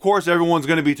 well, of course everyone's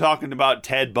going to be talking about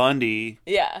Ted Bundy,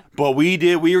 Yeah. but we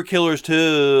were killers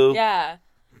too. Yeah.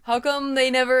 How come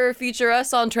they never feature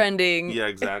us on trending? Yeah,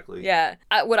 exactly. Yeah.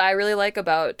 What I really like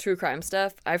about true crime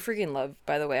stuff, I freaking love,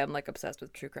 by the way, I'm like obsessed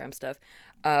with true crime stuff.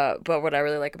 But what I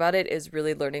really like about it is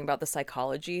really learning about the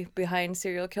psychology behind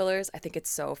serial killers. I think it's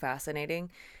so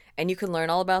fascinating. And you can learn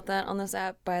all about that on this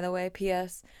app, by the way,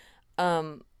 P.S.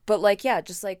 But like, yeah,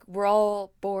 just like we're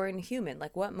all born human.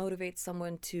 Like what motivates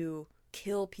someone to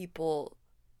kill people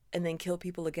and then kill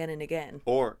people again and again?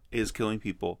 Or is killing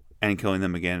people and killing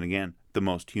them again and again the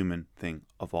most human thing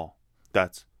of all?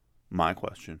 That's my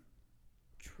question.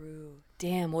 True.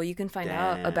 Damn. Well, you can find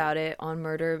out about it on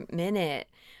Murder Minute.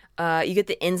 You get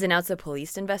the ins and outs of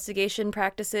police investigation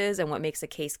practices and what makes a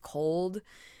case cold.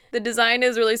 The design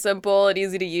is really simple and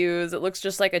easy to use. It looks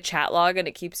just like a chat log and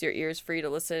it keeps your ears free to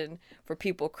listen for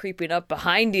people creeping up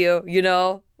behind you, you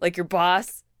know, like your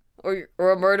boss or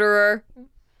a murderer.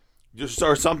 Just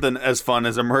or something as fun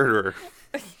as a murderer.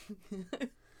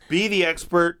 Be the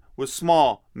expert with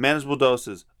small, manageable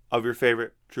doses of your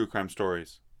favorite true crime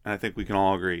stories. And I think we can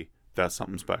all agree that's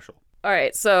something special. All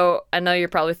right, so I know you're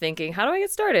probably thinking, how do I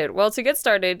get started? Well, to get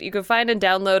started, you can find and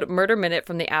download Murder Minute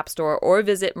from the App Store or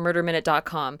visit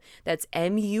murderminute.com. That's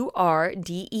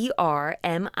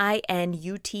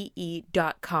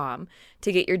MurderMinute.com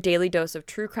to get your daily dose of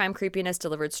true crime creepiness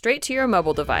delivered straight to your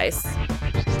mobile device.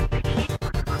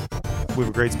 We have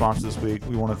a great sponsor this week.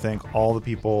 We want to thank all the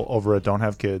people over at Don't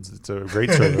Have Kids. It's a great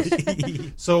service.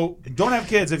 So, Don't Have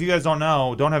Kids, if you guys don't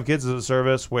know, Don't Have Kids is a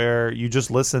service where you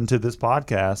just listen to this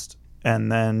podcast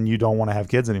and then you don't want to have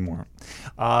kids anymore.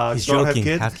 He's Don't joking. Have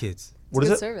Kids. Have kids. What is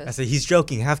Good it? service. I said he's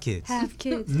joking. Have kids. Have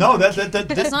kids. No, that's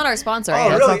That's not our sponsor. Oh, Ann.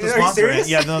 That's really? not the Are you sponsor. serious?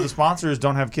 Yeah, no, the sponsor is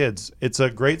Don't Have Kids. It's a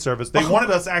great service. They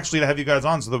wanted us actually to have you guys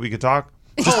on so that we could talk.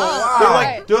 They're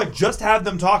like, just have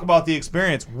them talk about the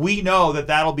experience. We know that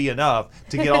that'll be enough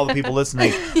to get all the people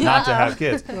listening not to have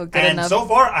kids. Well, good And enough. so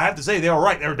far, I have to say they were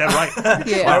right. They were dead right. All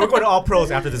right, we're going to all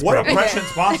pros after this What a break. prescient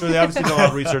sponsor. They obviously do a lot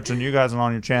of research on you guys and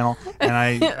on your channel, and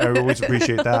I always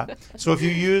appreciate that. So if you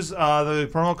use the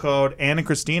promo code Ann and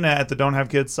Christina at the Don't Have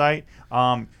Kids site,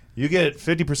 you get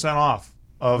 50% off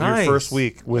of your Nice. first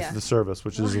week with Yeah. the service,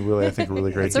 which is really, I think, a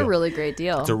really great It's deal. a really great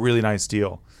deal. It's a really nice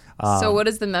deal. So what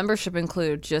does the membership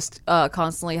include? Just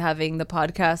constantly having the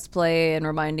podcast play and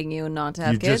reminding you not to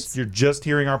have kids? You're just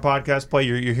hearing our podcast play.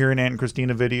 You're hearing Aunt and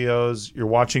Christina videos. You're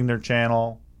watching their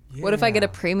channel. What if I get a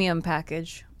premium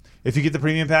package? If you get the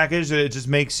premium package, it just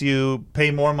makes you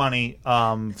pay more money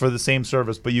for the same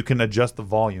service, but you can adjust the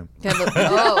volume.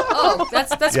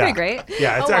 That's Yeah. pretty great.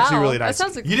 Yeah, it's Oh, actually wow. really That nice.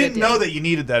 sounds like a You good didn't deal. know that you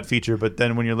needed that feature, but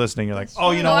then when you're listening, you're like,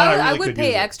 oh, you know No, what? I really would could pay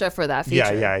use it. extra for that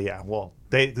feature. Yeah. Well,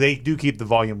 they do keep the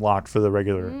volume locked for the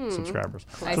regular subscribers.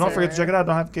 So I don't see. forget to check it out.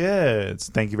 Don't Have Kids.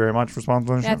 Thank you very much for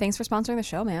sponsoring the Yeah, show. thanks for sponsoring the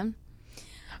show, man.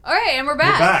 All right, and we're We're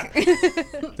back. back.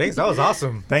 Thanks. That was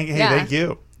awesome. Thank you. Hey, Yeah. thank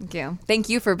you. Thank you. Thank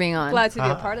you for being on. Glad to be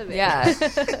a part of it. Yeah.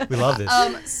 We love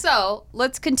this. So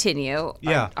let's continue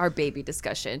Yeah. our baby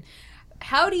discussion.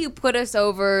 How do you put us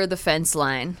over the fence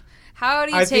line? How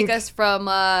do you I take think- us from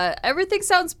everything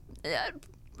sounds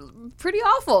pretty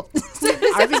awful?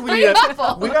 I think we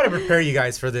got to prepare you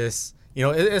guys for this. You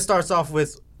know, it starts off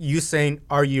with you saying,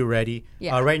 "Are you ready?"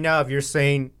 Yeah. Right now, if you're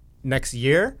saying next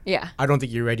year, Yeah. I don't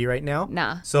think you're ready right now.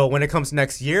 Nah. So when it comes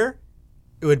next year,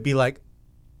 it would be like,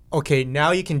 okay, now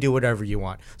you can do whatever you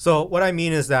want. So what I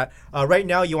mean is that right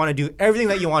now you want to do everything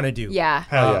that you want to do. Yeah.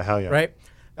 Hell yeah. Right.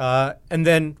 And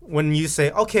then when you say,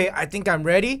 okay, I think I'm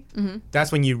ready, Mm-hmm.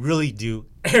 that's when you really do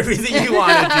everything you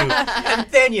want to do. And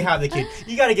then you have the kid.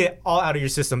 You got to get it all out of your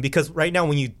system because right now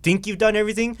when you think you've done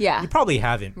everything, Yeah. you probably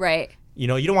haven't. Right. You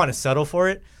know, you don't want to settle for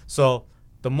it. So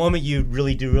the moment you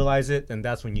really do realize it, then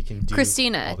that's when you can do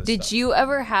Christina, all this did stuff. you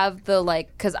ever have the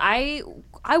because I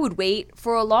would wait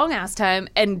for a long ass time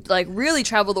and like really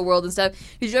travel the world and stuff.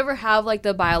 Did you ever have like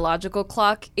the biological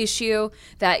clock issue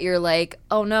that you're like,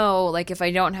 oh no, like if I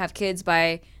don't have kids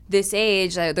by this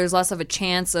age, there's less of a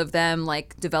chance of them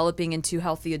like developing into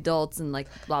healthy adults and like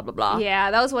blah blah blah.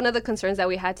 Yeah, that was one of the concerns that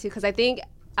we had too, because I think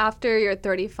after you're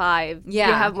 35, Yeah.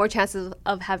 you have more chances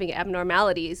of having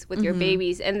abnormalities with your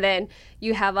babies, and then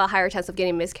you have a higher chance of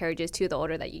getting miscarriages too the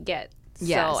older that you get.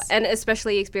 Yes. So, and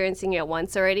especially experiencing it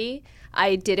once already,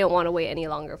 I didn't want to wait any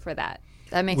longer for that.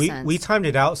 That makes sense. We timed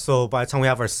it out so by the time we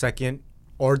have our second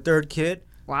or third kid,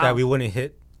 Wow. that we wouldn't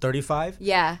hit 35.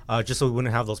 Yeah. Just so we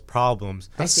wouldn't have those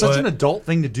problems. That's such an adult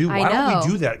thing to do. I Why don't know.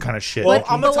 we do that kind of shit? Well,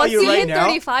 I'm gonna But tell once you you right hit now.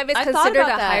 35, it's I thought considered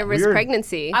about a that. high-risk Weird.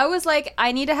 pregnancy. I was like,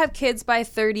 I need to have kids by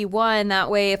 31. That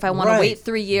way, if I want to Right. wait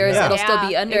 3 years, Yeah. it'll still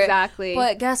be Yeah, under it. exactly.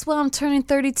 But guess what? I'm turning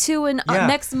 32 in Yeah.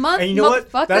 next month. And you know what?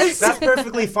 motherfuckers. That's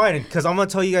perfectly fine. Because I'm gonna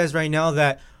tell you guys right now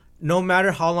that no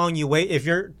matter how long you wait, if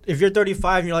you're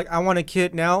 35 and you're like, I want a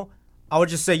kid now, I would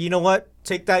just say, you know what?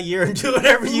 Take that year and do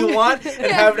whatever you want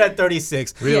and have it at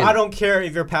 36. Really? I don't care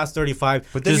if you're past 35.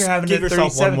 But then just you're having give it at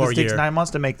yourself 37. one more It takes year. 9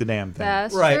 months to make the damn thing.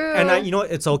 That's Right. true. And you know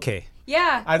what? It's okay.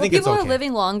 Yeah, I think it's people are okay.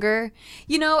 living longer,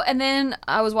 you know. And then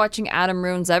I was watching Adam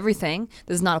Ruins Everything.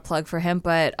 This is not a plug for him,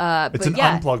 but It's but an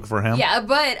yeah. unplug for him. Yeah,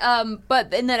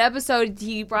 but in that episode,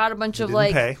 he brought a bunch of didn't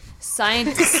like pay.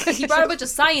 science. He brought a bunch of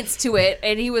science to it,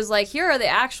 and he was like, "Here are the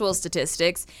actual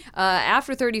statistics.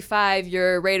 After 35,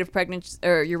 your rate of pregnancy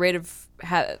or your rate of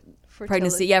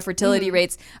pregnancy, fertility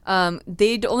rates,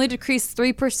 they only decrease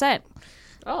 3%.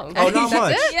 Oh, Oh, not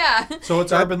much. Yeah, So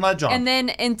it's Urban Legend. and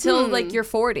then until like you're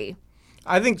 40.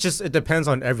 I think just it depends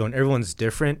on everyone. Everyone's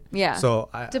different. Yeah. So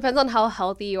depends on how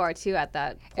healthy you are too at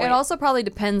that point. It also probably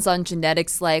depends on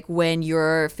genetics, like when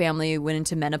your family went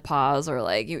into menopause, or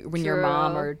like when your True.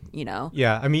 mom, or you know.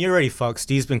 yeah, I mean, you're already fucked.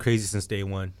 Steve's been crazy since day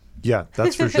one. Yeah,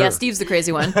 that's for sure. Yeah, Steve's the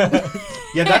crazy one.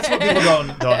 Yeah, that's what people don't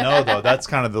know though. That's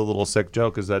kind of the little sick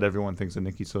joke is that everyone thinks that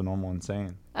Nikki's so normal and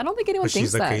sane. I don't think anyone But thinks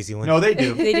she's the that. crazy one. No, they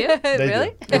do. They do? They Really?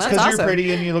 do. It's because awesome. you're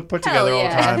pretty and you look put Hell together all the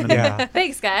yeah. time. And Yeah.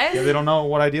 Thanks, guys. yeah, they don't know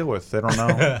what I deal with. They don't know.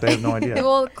 They have no idea.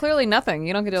 Well, clearly nothing.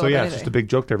 You don't get to deal So with yeah, anything. it's just a big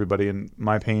joke to everybody, and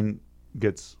my pain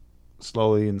gets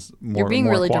slowly and more. You're being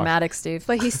more really quashed. dramatic, Steve.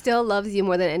 But he still loves you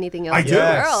more than anything else I in do. the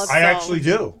world. I so actually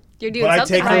do. You're doing But I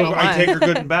something take her. right. I take her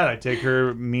good and bad. I take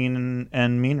her mean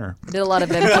and meaner. I did a lot of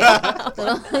it. You know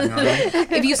what I mean?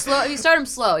 If you start them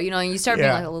slow, you start being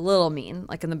Yeah. like a little mean,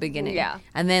 like in the beginning. Yeah.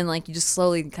 And then like you just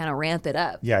slowly kind of ramp it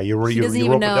up. Yeah, you He doesn't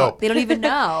even rope a know. dope. They don't even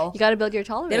know. You got to build your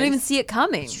tolerance. They don't even see it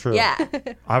coming. It's true. Yeah.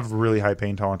 I have really high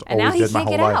pain tolerance. And now Always he did my can't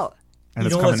whole get life. out. And You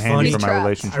it's know come in what's handy funny? for my Trapped.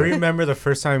 relationship. I remember the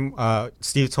first time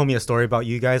Steve told me a story about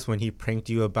you guys when he pranked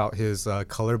you about his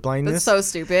color blindness. That's so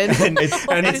stupid. and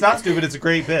it's not stupid. It's a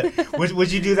great bit. Would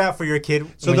you do that for your kid?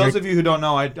 So when those you're- of you who don't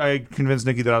know, I convinced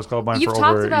Nikki that I was colorblind You've for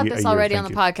talked over about a this year. already on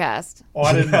Thank the you. podcast. Oh,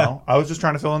 I didn't know. I was just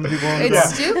trying to fill in the people. In the It's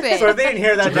dark. stupid. So if they didn't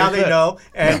hear that, It's a now great they bit. know.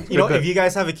 And you know, Good if bit. you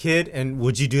guys have a kid, and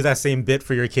would you do that same bit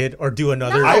for your kid, or do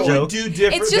another No. I joke? would do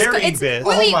different It's just varying it's bits.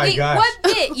 wait, my gosh. what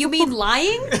bit? You mean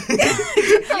lying?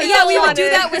 Yeah, we would do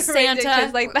that with Santa.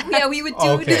 Ridiculous like that. Yeah, we would do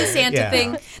the Okay, Santa yeah.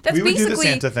 thing. That's We would do the basically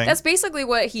Santa thing. That's basically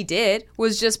what he did.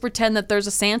 Was just pretend that there's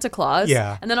a Santa Claus.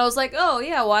 Yeah. And then I was like, oh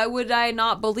yeah, why would I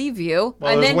not believe you?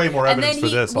 Well, and there's then, way more and evidence then for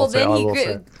he, this, Well, I'll say- then I he will gi-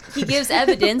 say. he gives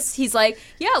evidence. He's like,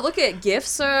 yeah, look at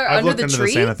gifts are I've under looked the into tree.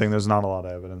 the Santa thing. There's not a lot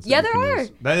of evidence. Yeah, that you there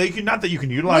can are. use. Not that you can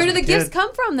utilize. Where do with the a gifts kid.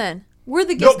 come from then? Where do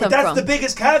the No, gifts but come that's from? the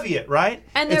biggest caveat, right?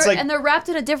 And It's they're like, and they're wrapped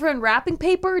in a different wrapping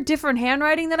paper, different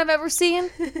handwriting than I've ever seen.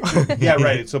 yeah,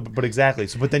 right. So, but exactly.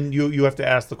 So, but then you have to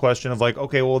ask the question of like,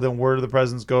 okay, well, then where do the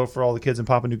presents go for all the kids in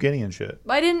Papua New Guinea and shit?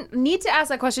 I didn't need to ask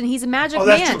that question. He's a magic Oh,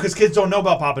 that's man. true because kids don't know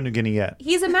about Papua New Guinea yet.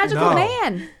 He's a magical No.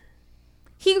 man.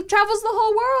 He travels the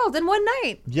whole world in one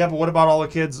night. Yeah, but what about all the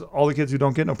kids who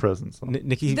don't get no presents?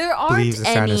 Nikki There believes aren't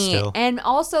in Santa any, still. and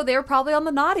also they're probably on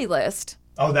the naughty list.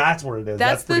 Oh, that's what it is.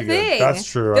 That's the pretty good. thing. That's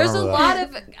true. I There's a remember lot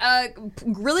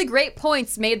of really great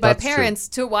points made by That's true. parents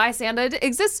to why Santa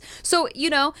exists. So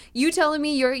you telling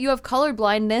me you have color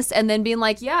blindness, and then being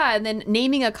like, yeah, and then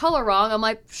naming a color wrong. I'm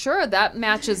like, sure, that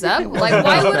matches up. Like,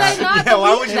 why would I not Yeah,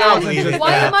 why believe would you that? not believe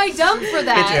Why that? am I dumb for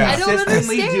that? Yeah. I don't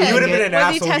Consistently understand. doing You would have been an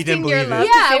Was he asshole if you didn't testing your believe love? it.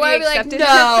 to see Yeah, if where you I'd be like, accepted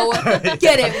no,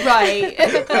 get it right.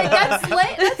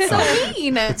 Like, that's so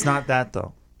mean. It's not that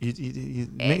though.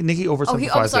 Nikki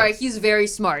oversimplifies I'm sorry. it. He's very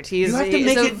smart. He's You have to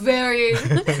make a it- very,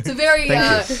 it's a very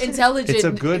Thank you. intelligent It's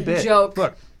a good bit. joke.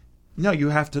 Look, no, you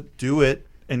have to do it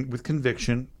and with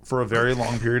conviction for a very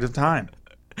long period of time,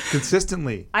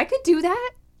 consistently. I could do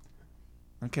that.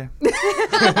 Okay.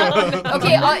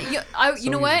 Okay, you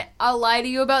know what? I'll lie to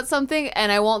you about something,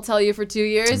 and I won't tell you for 2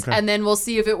 years, Okay. and then we'll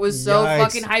see if it was so Yikes.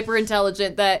 fucking hyper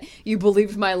intelligent that you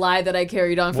believed my lie that I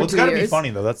carried on Well, for it's 2 got to years. be funny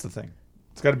though. That's the thing.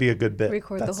 It's got to be a good bit.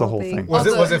 Record That's the the whole whole thing. thing. Was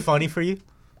Also- it funny for you?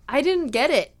 I didn't get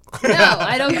it. No,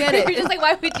 I don't get it. You're just like,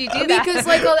 why would you do that? Because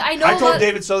like I know I a told lot,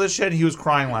 David so this shit, and he was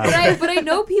crying laughing. but I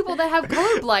know people that have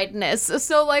color blindness.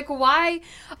 So like, why?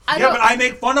 I Yeah, don't. but I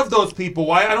make fun of those people.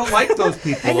 Why? I don't like those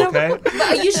people. Okay.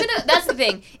 But you should have. That's the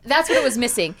thing. That's what it was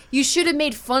missing. You should have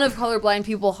made fun of colorblind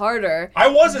people harder. I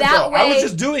wasn't That though. I was way-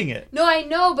 just doing it. No, I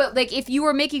know, but like if you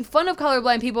were making fun of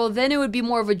colorblind people, then it would be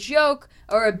more of a joke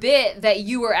or a bit that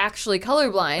you were actually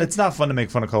colorblind. It's not fun to make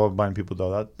fun of colorblind people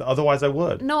though. Otherwise, I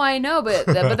would. No, I know, but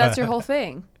that's your whole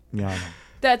thing. Yeah. I know.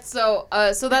 That's so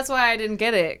that's why I didn't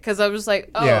get it, because I was just like,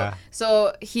 oh, Yeah.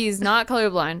 so he's not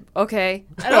colorblind. Okay,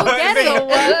 I don't get it.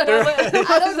 What?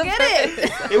 I don't get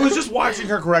it. It was just watching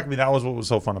her correct me. That was what was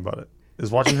so fun about it. Is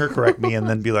watching her correct me and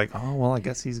then be like, oh well, I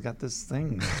guess he's got this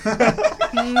thing.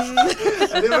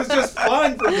 And it was just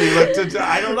fun for me. Like,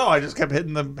 I don't know. I just kept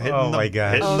hitting the my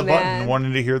gosh. hitting Oh, the man. button,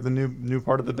 wanting to hear the new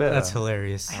part of the bit. That's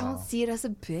hilarious. I don't see it as a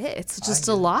bit. It's just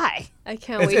a lie. I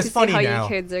can't It's wait to see funny how now. your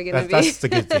kids are gonna be. That's the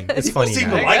good thing. It's People funny seem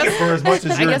now. to like it for as much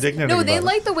as I you're guess, indignant no, about they it.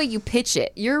 like the way you pitch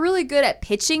it. You're really good at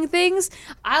pitching things.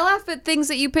 I laugh at things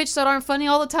that you pitch that aren't funny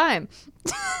all the time.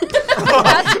 That's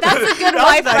a good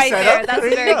wife nice right setup. there. That's a There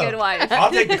you very go. good wife. I'll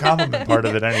take the compliment part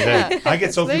of it any day. I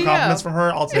get so There few you compliments go. from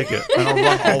her, I'll take it. And I'll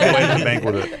run all the way to the bank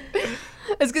with it.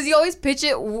 It's because you always pitch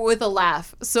it with a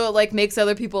laugh, so it like makes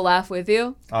other people laugh with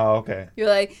you. Oh, okay. You're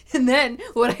like, and then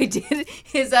what I did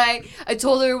is I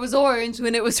told her it was orange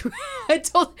when it was.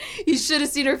 You should have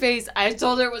seen her face. I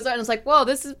told her it was orange. I was like, whoa,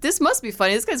 this must be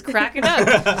funny. This guy's cracking up.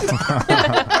 That's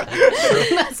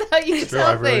how you Sure, tell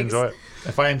I really things. enjoy it.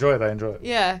 If I enjoy it, I enjoy it.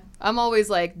 Yeah, I'm always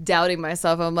like doubting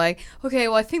myself. I'm like, okay,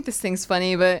 well, I think this thing's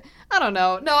funny, but I don't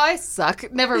know. No, I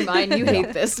suck. Never mind. You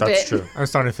hate this That's bit. true. I'm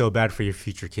starting to feel bad for your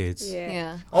future kids.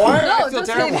 Yeah. Oh, I No, feel don't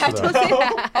say terrible that. for Don't them. say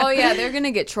that. Oh yeah, they're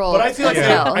gonna get trolled. But I feel like as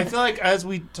hell. I feel like as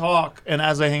we talk and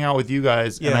as I hang out with you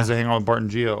guys and Yeah. as I hang out with Bart and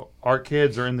Gio, our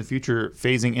kids are in the future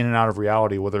phasing in and out of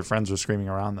reality where their friends are screaming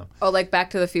around them. Oh, like Back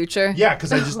to the Future. Yeah,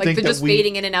 because I just Like think they're that just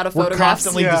fading in and out of we're photographs.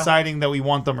 constantly Yeah. deciding that we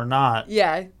want them or not.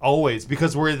 Yeah. Always,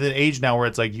 because we're at the age now where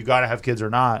it's like you got to have kids or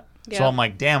not. So Yeah. I'm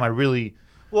like, damn, I really.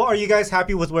 Well, are you guys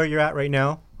happy with where you're at right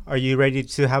now? Are you ready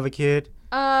to have a kid?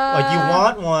 Uh, Like you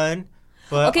want one,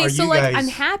 but Okay, are so you like guys... I'm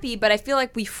happy, but I feel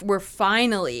like we're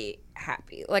finally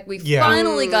happy. Like we Yeah.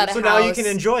 finally got a So house. now you can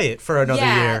enjoy it for another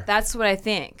yeah, year. that's what I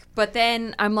think. But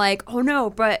then I'm like, oh no,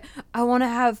 but I want to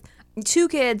have 2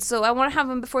 kids, so I want to have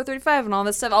them before 35 and all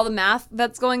this stuff, all the math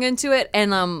that's going into it.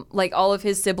 And like all of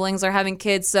his siblings are having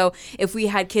kids, so if we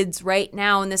had kids right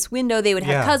now in this window, they would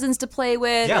have Yeah. cousins to play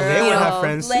with. Yeah, they you would know, have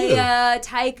friends too. Leia,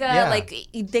 Taika, Yeah. like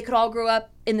they could all grow up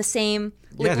in the same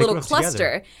Yeah, they little grew up cluster.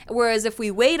 together. Whereas if we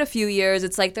wait a few years,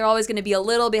 it's like they're always going to be a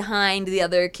little behind the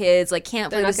other kids, like can't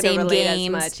They're play not the gonna same relate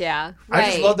games. as much. Yeah. I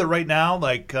just Right. love that right now.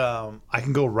 Like I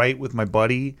can go right with my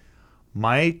buddy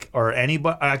Mike or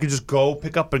anybody. I could just go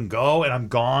pick up and go, and I'm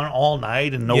gone all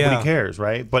night, and nobody Yeah. cares,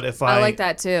 right? But if I like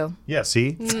that too. Yeah,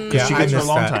 see, because Yeah, she I gets her miss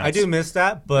long that. times. I do miss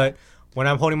that, but when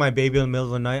I'm holding my baby in the middle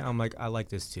of the night, I'm like, I like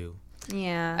this too.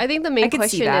 Yeah. I think the I main could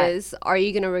see question that. is, are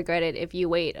you going to regret it if you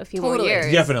wait a few more Totally.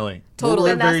 years? Definitely, Totally.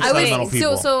 We're And very that's- sentimental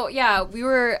people. So yeah, we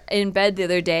were in bed the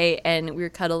other day and we were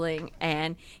cuddling,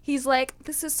 and he's like,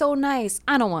 "This is so nice.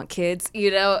 I don't want kids," you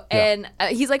know. And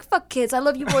he's like, "Fuck kids. I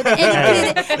love you more than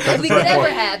any kid we could ever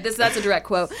have." That's a direct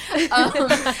quote.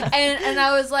 And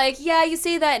I was like, "Yeah, you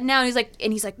say that now."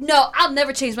 And he's like, "No, I'll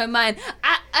never change my mind.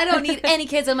 I don't need any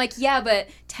kids." I'm like, "Yeah, but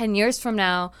 10 years from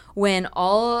now, when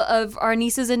all of our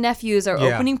nieces and nephews are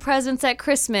Yeah. opening presents at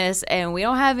Christmas and we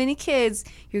don't have any kids,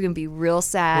 you're gonna be real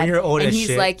sad." When you're old and as he's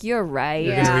shit, like, "You're right."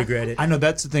 You're gonna regret it. I know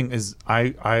that's the thing is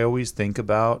I always think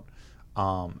about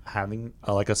having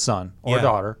like a son or a Yeah.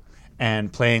 daughter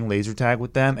and playing laser tag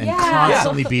with them and Yeah.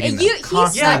 constantly beating And them, he's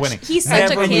constantly such- winning. he's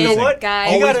such a Never kid losing. guy.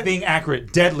 You Always gotta- being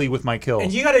accurate, deadly with my kills.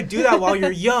 And you got to do that while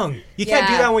you're young. You can't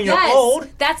do Yeah. that when you're Yes, old.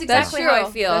 That's exactly how I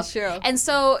true. feel. That's true. And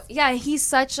so yeah, he's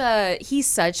such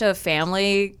a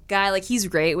family guy. Like he's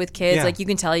great with kids. Yeah. Like you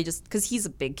can tell he just because he's a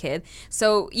big kid.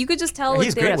 So you could just tell Yeah, like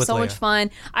he's they would great have with so much Leia.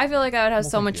 fun. I feel like I would have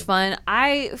so much fun.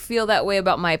 I feel that way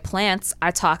about my plants. I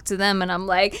talk to them and I'm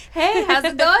like, "Hey, how's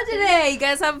it going today? You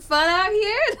guys having fun out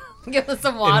here?" Give them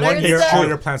some water In 1 and year, stuff. all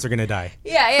your plants are gonna die.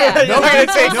 Yeah, yeah. Nobody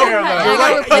to take care of them. I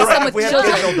gotta replace them with If we have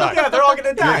children. kids, they'll die. Yeah, they're all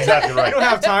gonna die. exactly right. We don't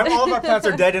have time. All of our plants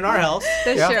are dead in our house.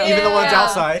 That's Yeah. true. Even the ones Yeah.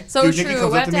 outside. So Dude, true. Nikki We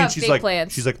comes up have to to me and have she's big like,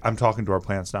 plants. "I'm talking to our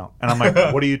plants now," and I'm like,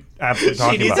 "What are you absolutely She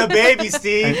talking needs about?" a baby,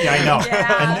 Steve. And, yeah, I know.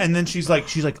 Yeah. And then she's like,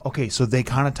 "Okay, so they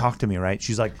kind of talk to me, right?"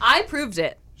 She's like, I proved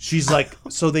it.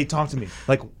 so they talk to me,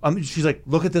 like, she's like,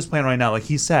 "Look at this plant right now, like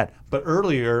he's sad, but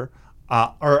earlier."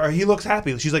 Or he looks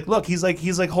happy. She's like, look, he's like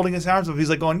holding his arms up. He's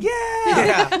like going,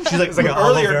 yeah. She's like, like an aloe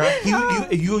earlier, vera.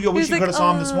 you wish you could have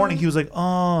saw him this morning. He was like,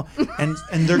 oh, and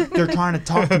they're trying to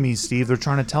talk to me, Steve. They're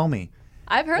trying to tell me.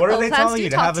 I've heard What are those they plants telling do you,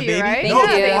 to talk have a to you, baby? right? No, yeah,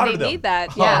 they water they them. need that.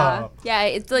 Oh. Yeah. Yeah,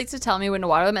 it's like to tell me when to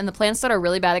water them, and the plants that are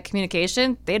really bad at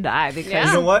communication, they die because Yeah.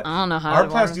 You know what? I don't know how Our to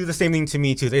plants water do the same thing to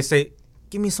me too. They say,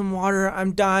 "Give me some water.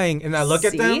 I'm dying." And I look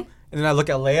at See? them, and then I look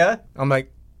at Leia. I'm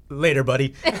like, "Later,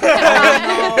 buddy."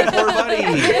 Oh, poor buddy.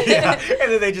 Yeah.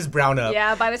 And then they just brown up.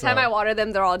 Yeah, by the time I water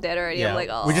them, they're all dead already. Yeah. I'm like,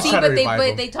 oh. We just See, try to but revive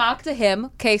them. they talk to him.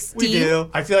 Okay, Steve. We do.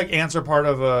 I feel like ants are part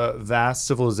of a vast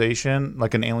civilization,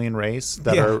 like an alien race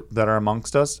that Yeah. are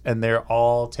amongst us, and they're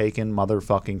all taking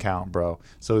motherfucking count, bro.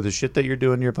 So the shit that you're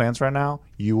doing to your plants right now,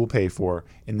 you will pay for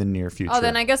in the near future. Oh,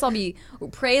 then I guess I'll be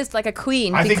praised like a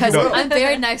queen I think because you will. I'm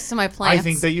very nice to my plants. I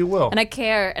think that you will. And I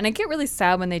care. And I get really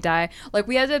sad when they die. Like,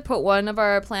 we had to put one of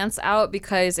our plants out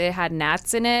because it had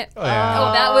gnats in it. Oh, yeah.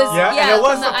 Oh, that was, Yeah, yeah, and it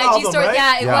was from the the IG problem, story. right?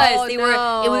 Yeah, it Yeah. was.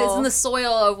 Oh, It was no. in the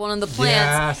soil of one of the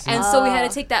plants. Yes. And so we had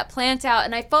to take that plant out.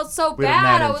 And I felt so We had a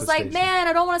bad. gnat I was like, infestation. man,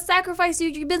 I don't want to sacrifice you.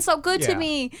 You've been so good to Yeah.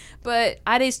 me. But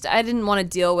I didn't want to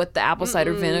deal with the apple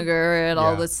cider vinegar and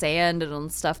all Yeah. the sand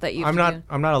and stuff that you I'm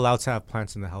not allowed to have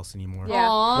plants in the house anymore. Yeah.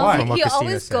 Aw. Why? From what He Christina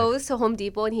always said. goes to Home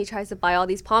Depot and he tries to buy all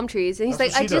these palm trees. And he's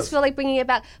That's like, what I she just does. feel like bringing it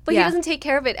back. But Yeah. he doesn't take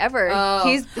care of it ever. Oh.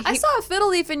 I He- saw a fiddle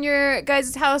leaf in your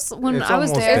guys' house when It's I was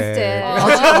almost there.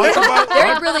 dead.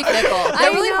 They're really fickle.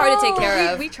 They're really hard to take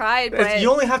care of. We tried, It's- but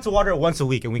You only have to water it once a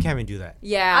week, and we can't even do that.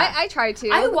 Yeah. I tried to.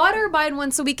 I water mine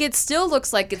once a week. It still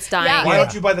looks like it's dying. Yeah. Why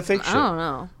don't you buy the fake I shit? don't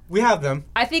know. We have them,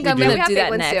 I think We I'm do. gonna We have do big that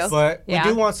ones next. too. but Yeah.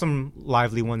 we do want some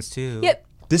lively ones too. Yep.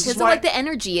 This Because is of why. like the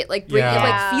energy, it like Yeah. it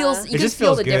like feels. You It just feel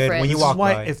feels the good difference. when you This walk is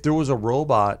why by. if there was a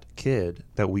robot kid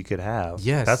that we could have,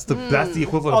 Yes. that's the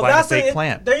equivalent of buying a fake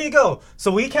plant. There you go. So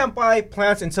we can't buy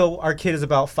plants until our kid is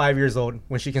about 5 years old,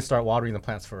 when she can start watering the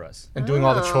plants for us and doing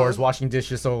all the chores, washing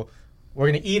dishes. So we're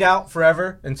gonna eat out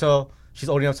forever until she's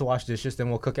old enough to wash dishes. Then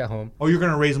we'll cook at home. Oh, you're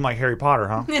gonna raise them like Harry Potter,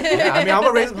 huh? Yeah, I mean, I'm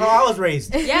gonna raise them how I was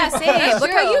raised. Yeah, same.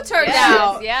 Look how you turned Yes.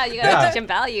 out. Yeah, you gotta Yeah. teach them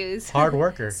values. Hard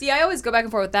worker. See, I always go back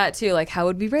and forth with that too. Like, how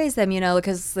would we raise them? You know,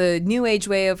 because the new age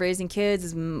way of raising kids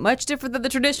is much different than the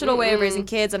traditional way of raising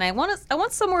kids. And I want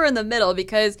somewhere in the middle,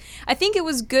 because I think it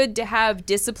was good to have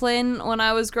discipline when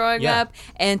I was growing Yeah. up,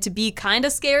 and to be kind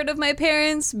of scared of my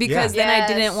parents, because Yeah. then I Yes.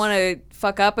 didn't want to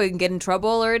fuck up and get in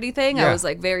trouble or anything. I Yeah. was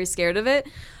like very scared of it.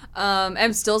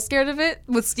 I'm still scared of it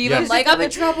with Steve. I'm Yes. like, I'm in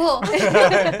trouble.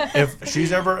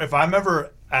 If I'm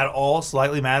ever at all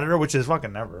slightly mad at her, which is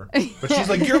fucking never, but she's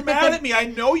like, "You're mad at me. I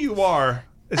know you are."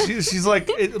 She's like,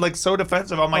 like so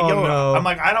defensive. I'm like, Oh, yo, no. I'm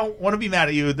like, I don't want to be mad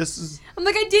at you. This is, I'm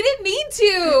like, I didn't mean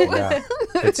to. yeah,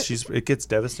 it gets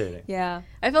devastating. Yeah.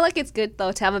 I feel like it's good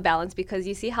though to have a balance, because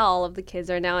you see how all of the kids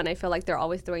are now, and I feel like they're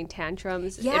always throwing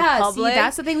tantrums in Yeah, see, public.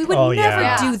 that's the thing. We would Oh, never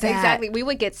yeah. do that. Exactly. We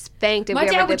would get spanked if My we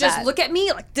ever dad would did just that. look at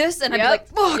me like this, and I'd Yep. be like,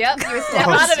 fuck. Yep. You would snap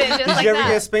out of it just Did like you ever that.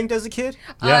 get spanked as a kid?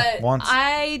 Yeah, once.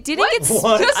 I didn't get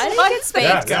What? I didn't get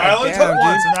spanked. Yeah, I only Damn, took dude.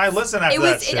 once, and I listened after It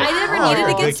that was. shit. I never Oh, needed you're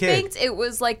to a get good kid. spanked. It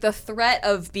was like the threat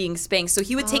of being spanked. So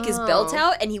he would take his belt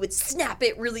out and he would snap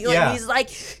it really. Like, Yeah. he's like,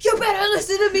 "You better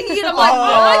listen to me." And I'm like, "Oh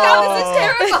my god, this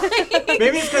is terrifying."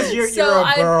 Maybe it's because you're So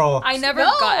a girl. I never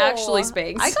got actually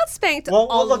spanked. I got spanked Well,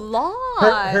 a look,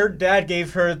 lot. her dad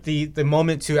gave her the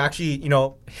moment to actually,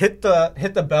 hit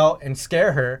the belt and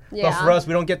scare her. But Yeah. for us,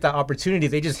 we don't get that opportunity.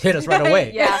 They just hit us right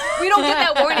away. Yeah, we don't get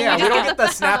that warning. Yeah, we don't get the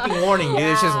snapping warning, dude.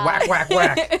 It's just whack, whack,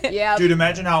 whack. Yeah. Dude,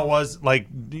 imagine how it was like,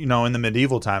 in the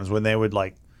medieval times when they would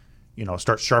like,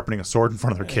 start sharpening a sword in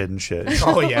front of their kid and shit.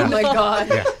 Oh, yeah. Oh my god.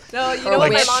 No, you know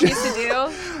like what my mom shit. used to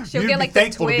do? She'll You'd get be like the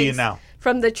thankful to be in twigs now.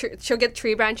 from the she'll get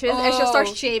tree branches and she'll start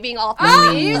Oh. shaving off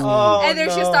the leaves, Oh, and then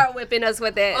she'll no. start whipping us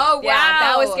with it. Oh, Yeah,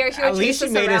 that was wow. scary. She At would least chase you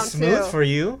us made it around smooth too. for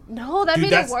you. No, that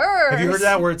Dude, made it worse. have you heard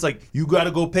that where it's like, you got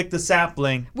to go pick the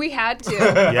sapling? We had to.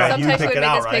 Yeah, Sometimes you she pick would it make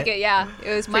out, us right? pick it. Yeah,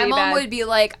 it was My pretty mom bad. would be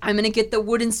like, "I'm gonna get the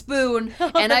wooden spoon,"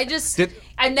 and I just, Did-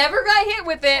 I never got hit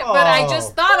with it, but I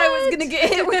just Oh. thought I was gonna get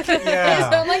hit with it. Yeah.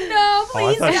 So I'm like, "No, Oh, I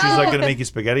please thought she was like no." gonna make you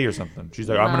spaghetti or something. She's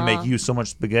like, I'm gonna make you so much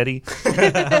spaghetti, Oh, you're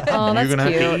that's gonna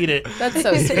have to cute. eat it. That's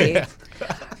so sweet.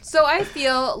 So I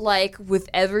feel like with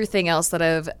everything else that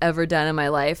I've ever done in my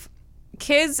life,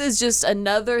 kids is just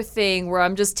another thing where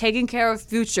I'm just taking care of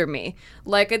future me.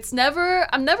 Like I'm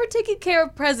never taking care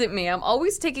of present me. I'm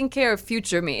always taking care of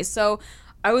future me. So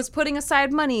I was putting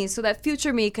aside money so that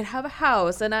future me could have a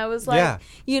house, and I was like,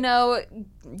 Yeah.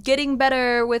 getting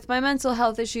better with my mental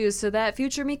health issues so that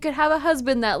future me could have a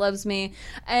husband that loves me.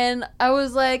 And I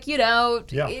was like,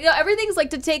 everything's like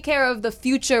to take care of the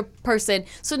future person.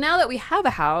 So now that we have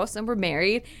a house and we're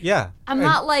married, Yeah. I'm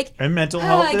not like, And mental "Oh,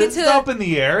 health I get is to- up in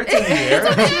the air. It's in the air.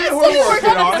 It's We're working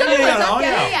on it. still Yeah,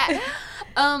 okay,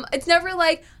 yeah. It's never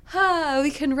like,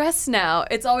 we can rest now.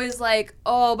 It's always like,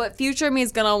 oh, but future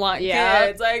me's gonna want Yeah.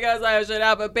 kids. I guess I should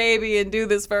have a baby and do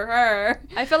this for her.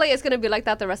 I feel like it's gonna be like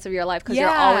that the rest of your life because you're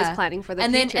always planning for the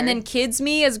and future. then kids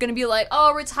me is gonna be like,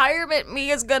 oh, retirement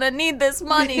me is gonna need this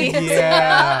money.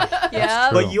 Yeah. yeah.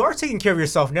 But you are taking care of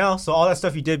yourself now, so all that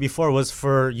stuff you did before was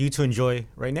for you to enjoy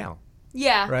right now.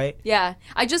 Yeah. Right? Yeah.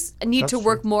 I just need to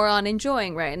work more on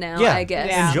enjoying right now, Yeah, I guess.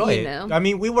 Yeah. enjoy you it. know? I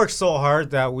mean, we work so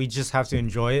hard that we just have to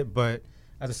enjoy it, but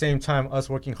at the same time, us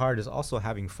working hard is also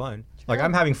having fun. Like,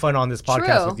 I'm having fun on this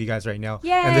podcast True. with you guys right now.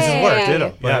 Yay. And this is work.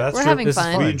 Ditto. Yeah, that's We're true. having This is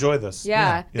fun. We enjoy this.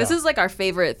 Yeah. Yeah. This is like our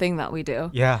favorite thing that we do.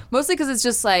 Yeah. Mostly because it's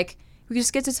just like, we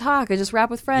just get to talk and just rap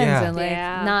with friends Yeah. and like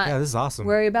Yeah. not Yeah, this is awesome.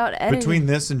 worry about editing. Between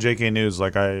this and JK News,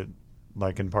 like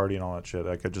in party and all that shit,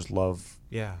 like I just love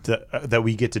Yeah. that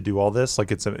we get to do all this.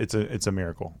 Like it's a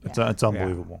miracle. It's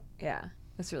unbelievable. Yeah.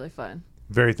 It's really fun.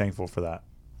 Very thankful for that.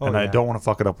 Oh, and I yeah. don't want to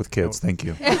fuck it up with kids. Thank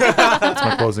you. That's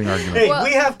my closing argument. Hey,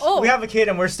 Well, we have a kid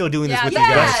and we're still doing this with yeah,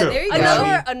 you guys. true. there you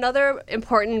go. Another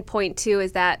important point too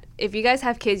is that if you guys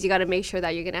have kids, you got to make sure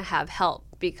that you're gonna have help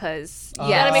because you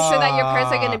got to make sure that your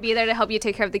parents are going to be there to help you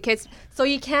take care of the kids, so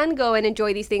you can go and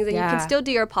enjoy these things, and you Yeah. can still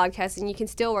do your podcast, and you can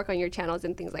still work on your channels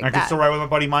and things like I can that. still ride with my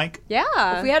buddy Mike. Yeah.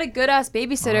 If we had a good ass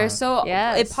babysitter, so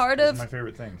Yes. a part Those are of my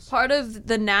favorite things. part of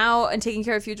the now and taking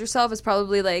care of future self is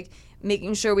probably like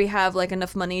making sure we have like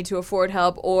enough money to afford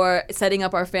help, or setting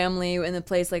up our family in the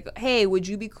place like, hey, would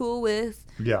you be cool with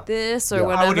this or Yeah.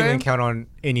 whatever? I wouldn't even count on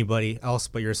anybody else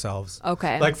but yourselves.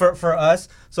 Okay. Like for us,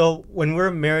 so when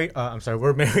we're married,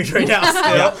 we're married right now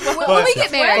still. when we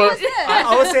get married.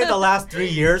 I would say the last 3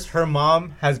 years, her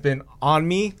mom has been on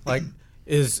me. Like,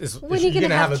 is you she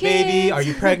gonna have a baby? kids? Are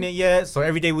you pregnant yet? So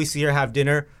every day we see her have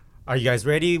dinner. Are you guys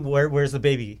ready? Where's the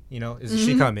baby? You know, is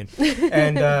she coming?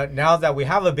 And now that we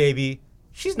have a baby,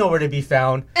 she's nowhere to be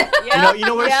found. You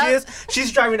know where she is?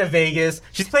 She's driving to Vegas.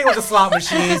 She's playing with the slot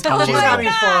machines. She's having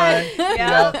fun. You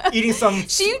know, eating some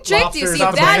She tricked you. lobsters See,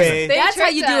 off the that's buffet. how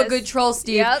you tricked do a us. good troll,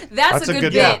 Steve. Yep. That's a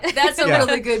good bit. bit. That's a Yeah.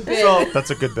 really good bit. So That's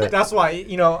a good bit. that's why,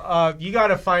 you know, you got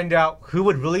to find out who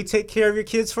would really take care of your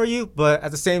kids for you. But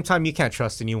at the same time, you can't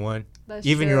trust anyone, That's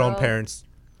even your own true. parents.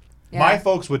 My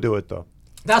folks would do it though.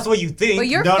 That's what you think. But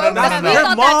your No, no, folks, no, no, no. we Your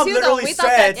thought mom that too, though. literally We thought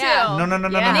that said- too. Yeah. No, no, no,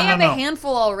 no, And they no, have no, a no.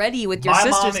 handful already with your My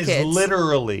sister's mom kids. is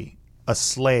literally a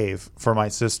slave for my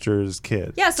sister's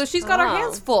kid. Yeah, so she's got her Oh.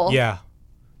 hands full. Yeah.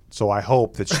 So I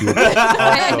hope that she would And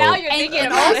now also you're thinking And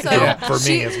about also, it. Yeah, for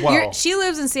me as well. She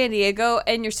lives in San Diego,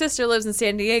 and your sister lives in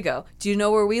San Diego. Do you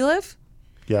know where we live?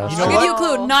 Yeah, You know I'll what? give you a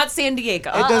clue. Not San Diego.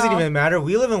 It doesn't even matter.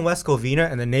 We live in West Covina,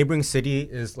 and the neighboring city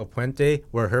is La Puente,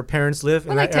 where her parents live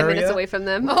We're in like that 10 area. minutes away from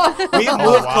them. We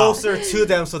moved closer to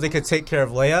them so they could take care of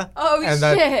Leia. Oh, and shit.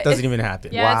 that doesn't even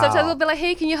happen. Yeah, and Wow. sometimes we'll be like,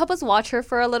 hey, can you help us watch her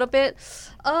for a little bit?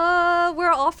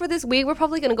 We're off for this week. We're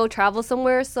probably going to go travel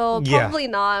somewhere, so Yeah. probably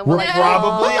not. We're like,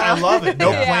 probably. I love it.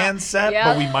 No Yeah. plans set, Yeah.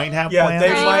 but we might have Yeah, plans.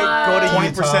 they might go to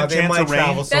 20% Utah. They chance might of rain.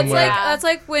 travel That's somewhere. That's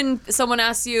like when someone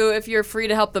asks you if you're free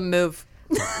to help them move.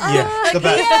 Yeah. The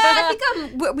best. Yeah, I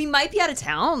think we might be out of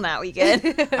town that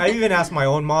weekend. I even asked my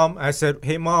own mom. I said,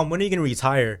 "Hey, mom, when are you gonna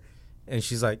retire?" And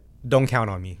she's like, "Don't count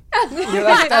on me." That's literally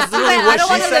I what don't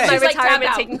she want to live my said. She's like, retirement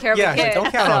tap out. taking care of Yeah, a she's kid. like,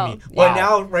 don't count on me. So,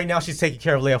 But right now she's taking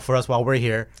care of Leia for us while we're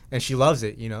here, and she loves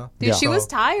it. You know. Dude, Yeah. she was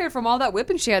tired from all that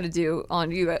whipping she had to do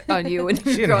on you when you were She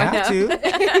didn't growing have up. to.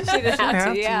 she didn't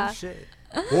have to, yeah. Shit.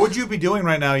 What would you be doing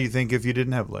right now, you think, if you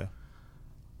didn't have Leia?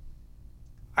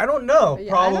 I don't know.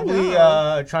 Yeah, I don't Probably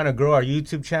know. trying to grow our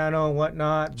YouTube channel and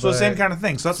whatnot. So but- same kind of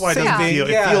thing. So that's why it Same doesn't thing, feel.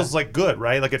 yeah. It feels like good,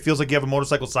 right? Like it feels like you have a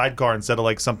motorcycle sidecar instead of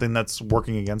like something that's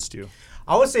working against you.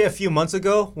 I would say a few months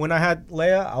ago when I had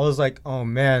Leia, I was like, oh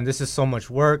man, this is so much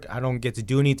work. I don't get to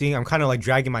do anything. I'm kind of like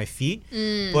dragging my feet.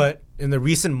 But in the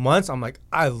recent months, I'm like,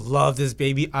 I love this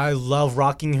baby. I love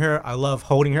rocking her. I love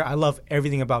holding her. I love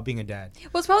everything about being a dad.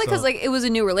 Well, it's probably because So- like it was a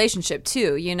new relationship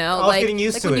too, you know. was like getting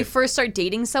used like to when you it. first start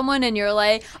dating someone and you're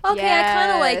like, okay, I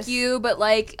kind of like Yes. you, but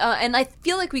like, and I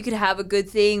feel like we could have a good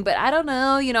thing, but I don't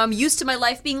know. You know, I'm used to my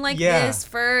life being like Yeah. this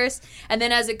first, and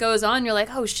then as it goes on, you're like,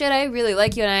 oh shit, I really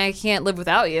like you, and I can't live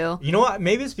without you. You know what?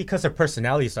 Maybe it's because her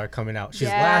personalities are coming out. She's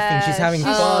Yes, laughing. She's having she's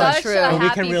fun. such true. a And we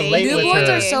can happy relate baby. with Newborns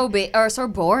her. are so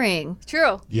boring.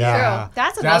 True. Yeah. True.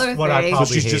 That's another what I thing. So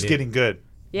probably she's just hated. getting good.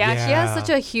 Yeah, she has Yeah. such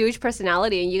a huge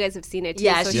personality, and you guys have seen it too.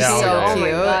 Yeah, so she's so oh my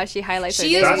cute. gosh, she highlights her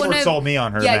She is day. That's one what of- sold me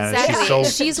on her, Yeah, man. exactly.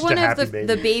 She's one a of happy the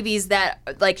baby. babies that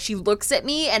like she looks at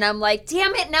me and I'm like,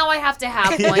 damn it, now I have to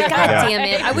have one. God Yeah. damn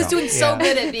it. I was doing so Yeah.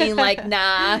 good at being like,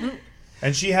 nah.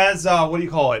 And she has what do you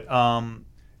call it?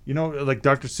 You know, like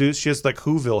Dr. Seuss. She has like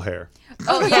Whoville hair.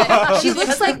 Oh yeah, she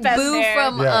looks like the best Boo hair.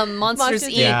 from Yeah. Monsters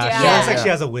Inc. Yeah, she Yeah. looks like she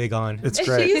has a wig on. It's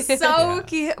great. She's so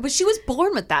cute, but she was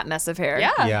born with that mess of hair.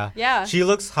 Yeah. Yeah. Yeah. She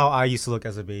looks how I used to look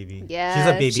as a baby. Yes. She's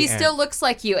a baby She ant. still looks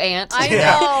like you, Aunt. I know.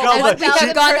 Yeah. No, And but now she-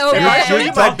 the gone person- over You're, it.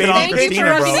 you're Thank dunking you on for Christina, being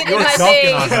bro. in You're my dunking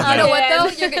face. on her. You man. know what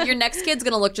Yeah. though? Your next kid's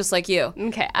gonna look just like you.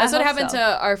 Okay. That's I what hope happened so.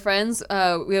 to our friends.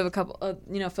 We have a couple,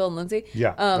 Phil and Lindsay.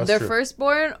 Yeah, that's their true.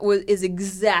 firstborn is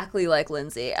exactly like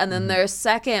Lindsay, and then their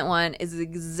second one is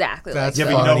exactly That's Yeah,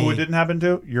 like but you Phil. know who Funny. it didn't happen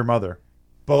to? Your mother.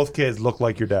 Both kids look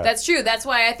like your dad. That's true. That's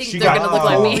why I think She they're got gonna look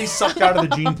like totally me. sucked out of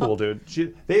the gene pool, dude.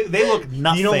 They look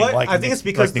nothing You know what? like I think it's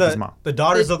because like Nikki's mom. the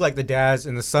daughters look like the dads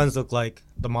and the sons look like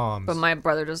the moms. But my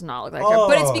brother does not look like her.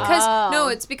 But it's Oh. because Oh.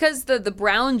 it's because the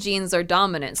brown genes are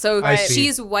dominant. So I see.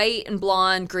 she's white and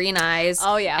blonde, green eyes.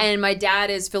 Oh, yeah. And my dad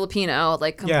is Filipino,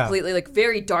 like Yeah. completely like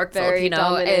very dark Very Filipino.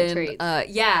 dominant And traits.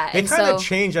 yeah, They and kind so of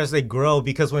change as they grow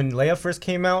because when Leia first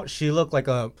came out, she looked like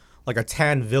a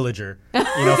tan villager,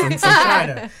 from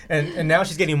China, and now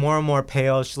she's getting more and more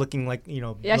pale. She's looking like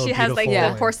Yeah, she real has like beautiful the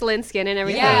and- porcelain skin and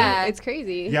everything. Yeah. It's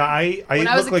crazy. Yeah, I when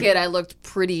I was look a like kid, I looked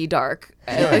pretty dark.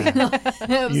 I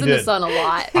was You in the did. sun a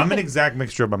lot. I'm an exact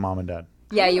mixture of my mom and dad.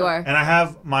 Yeah, you are. And I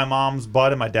have my mom's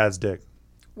butt and my dad's dick.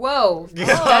 Whoa,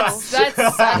 that's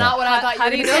not what I thought you How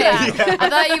were do you gonna know say. that? I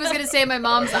thought he was gonna say my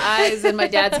mom's eyes and my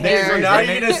dad's So hair. now Right.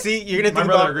 you're gonna see, you're gonna My think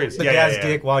brother about agrees. the Yeah, yeah, dad's yeah.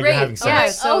 dick while you're Great. having sex. Yeah,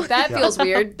 so that feels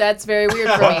weird. That's very weird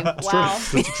for me. It's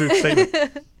true. It's a true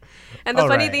statement. And the All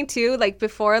funny right. thing too, like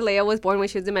before Leia was born, when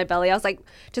she was in my belly, I was like,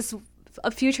 just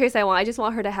a few traits I want. I just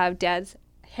want her to have dad's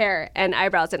hair and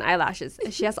eyebrows and eyelashes.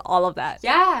 And she has all of that.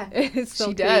 Yeah, It's so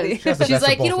she does. crazy. has the She's best of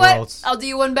like, you know both what? worlds." I'll do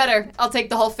you one better. I'll take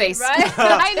the whole face. Right?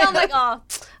 I know. I'm like, oh,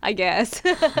 I guess.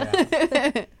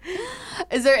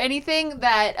 Is there anything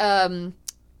that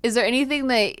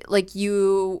like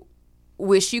you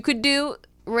wish you could do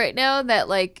right now that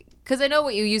like, because I know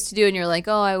what you used to do and you're like,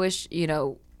 oh, I wish, you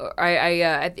know,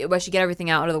 I wish you get everything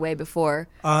out of the way before.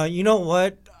 You know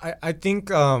what? I think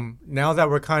now that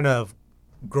we're kind of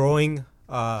growing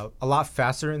a lot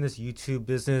faster in this YouTube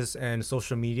business and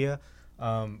social media,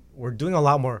 we're doing a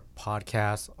lot more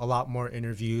podcasts, a lot more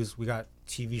interviews. We got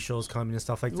TV shows coming and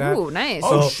stuff like that. Ooh, nice.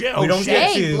 Oh, So shit. we Oh, don't shit.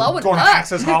 get Hey, to blow it Going to up.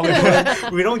 Access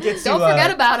Hollywood. we don't get to Don't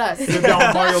forget about us. Sit down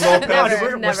with Mario Lopez. No, dude,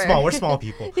 we're Never. small. We're small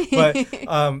people. But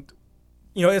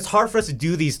you know, it's hard for us to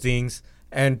do these things.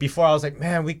 And before I was like,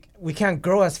 man, we can't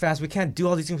grow as fast. We can't do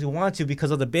all these things we want to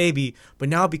because of the baby. But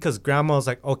now because grandma's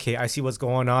like, okay, I see what's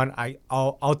going on.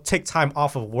 I'll take time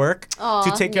off of work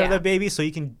to take care of yeah. the baby so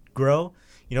you can grow.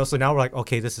 You know, so now we're like,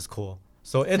 okay, this is cool.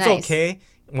 So it's Nice. okay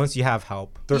once you have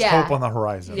help. There's Yeah. hope on the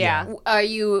horizon. Yeah. Are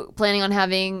you planning on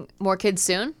having more kids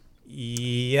soon?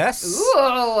 Yes. Ooh. We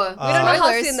don't know how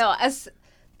Spoilers. soon though. As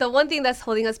the one thing that's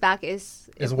holding us back is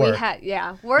if we work. had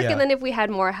work, Yeah. and then if we had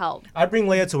more help. I bring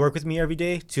Leia to work with me every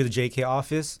day to the JK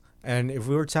office. And if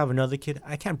we were to have another kid,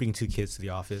 I can't bring 2 kids to the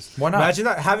office. Why not? Imagine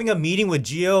that, having a meeting with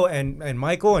Gio and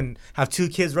Michael and have 2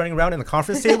 kids running around in the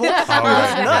conference table. That's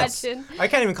nuts. Imagine. I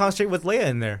can't even concentrate with Leia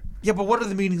in there. Yeah, but what are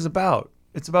the meetings about?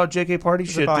 It's about JK party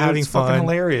shit, About dude. having It's fun. fucking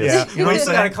hilarious. Yeah. You know what I'm just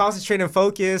gotta saying? concentrate and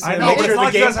focus I and know, make but sure it's the not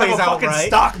like you game guys have plays a out fucking right.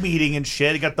 stock meeting and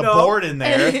shit. You got the No. board in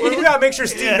there. we gotta make sure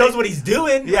Steve knows what he's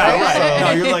doing. Yeah, right. So-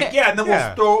 No, you're like, yeah, and then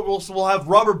Yeah. we'll have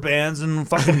rubber bands and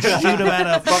fucking shoot them at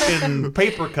a fucking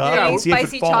paper cup Eating and see if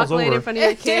spicy it falls chocolate over. in front of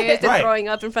your kids and Right. throwing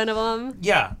up in front of them.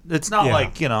 Yeah, it's not Yeah.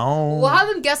 like, you know. We'll have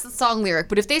them guess the song lyric,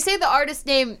 but if they say the artist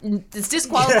name, it's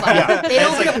disqualified. They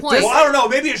don't get a point. Well, I don't know.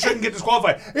 Maybe it shouldn't get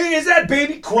disqualified. Hey, is that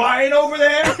baby crying over there?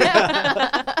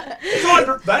 It's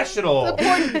unprofessional.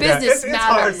 Important Yeah, business it's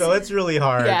hard matters. though. It's really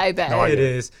hard. Yeah, I bet. No, I It get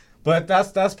it. is. But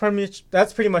that's pretty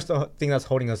much the thing that's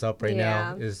holding us up right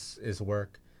Yeah. now is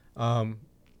work.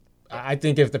 I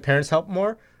think if the parents help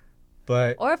more,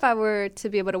 but Or if I were to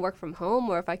be able to work from home,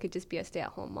 or if I could just be a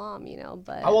stay-at-home mom, you know.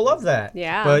 But I will love that.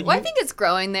 Yeah. But Well, I you- think it's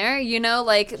growing there. You know,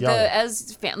 like Yeah.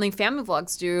 as family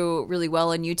vlogs do really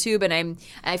well on YouTube, and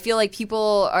I feel like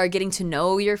people are getting to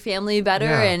know your family better,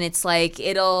 Yeah. and it's like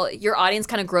your audience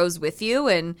kind of grows with you,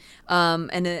 and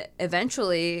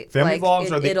eventually Family like,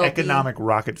 vlogs are the it'll be- economic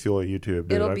rocket fuel of YouTube.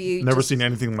 Dude. it'll I've be never just- seen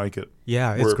anything like it.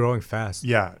 yeah, it's We're- growing fast.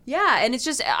 Yeah. Yeah, and it's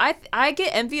just I get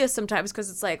envious sometimes because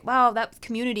it's like, wow, that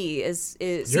community is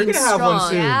You're seems gonna have one strong.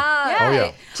 soon. yeah. Oh,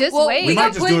 yeah. Just Well, wait. We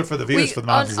might got just do it for the views, for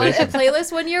the on monetization. a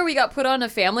playlist one year. We got put on a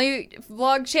family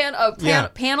vlog Yeah.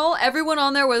 panel. Everyone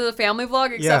on there was a family vlog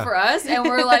except Yeah. for us, and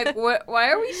we're like,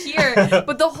 why are we here?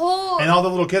 But the whole And all the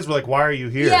little kids were like, why are you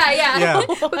here? yeah. Yeah.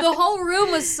 But the whole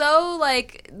room was so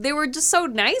like they were just so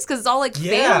nice because it's all like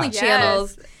Yeah. family Yes.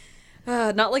 channels.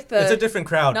 Not like the It's a different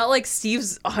crowd. not like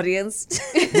Steve's audience.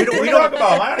 We talk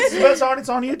about my audience is the best audience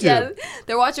on YouTube. Yeah,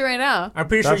 they're watching right now. I'm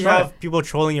pretty sure That's you right. have people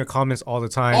trolling your comments all the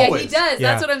time. Yeah, Always. he does.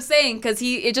 Yeah. That's what I'm saying because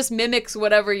it just mimics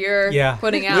whatever you're Yeah.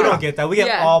 putting out. We don't get that. We get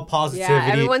Yeah. all positivity.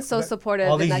 Yeah, everyone's so supportive.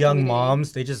 All in these that young community.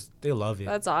 moms, they love it.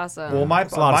 That's awesome. Well, my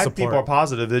It's a lot of my support. people are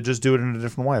positive. They just do it in a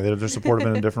different way. They're supportive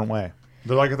in a different way.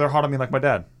 They're hot on me like my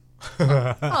dad.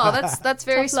 Oh, that's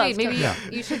very Tough love, sweet. Maybe tough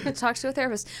you should talk to a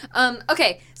therapist.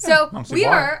 Okay, so I'm we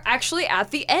Why? are actually at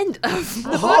the end of the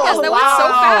podcast. That went so wow. fast,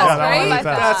 Yeah, that went right? really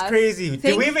fast. That's crazy.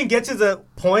 Did we even get to the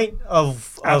point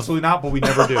of Absolutely not, but we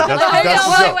never do. That's, I that's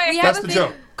know, the wait, joke. wait, we That's have a the thing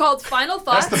joke. called Final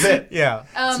Thoughts. That's the bit. Yeah.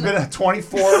 It's been a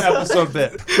 24 episode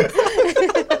bit.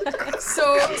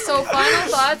 So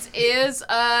Final Thoughts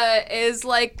is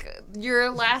like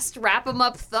your last wrap 'em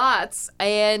up thoughts,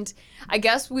 and I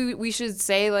guess we should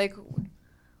say like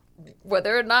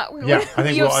whether or not Yeah, I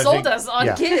think you have I sold think- us on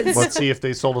yeah. kids. Let's see if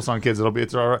they sold us on kids.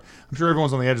 It's all right. I'm sure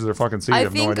everyone's on the edge of their fucking seat. I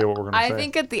have no idea what we're gonna say. I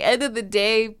think at the end of the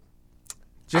day,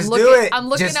 Just I'm do looking, it. I'm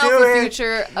looking Just out do for it.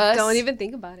 future us. Don't even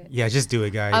think about it. Yeah, just do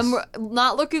it, guys. I'm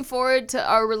not looking forward to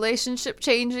our relationship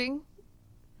changing.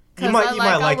 'Cause you might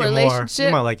I like our it more. relationship.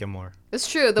 You might like it more. It's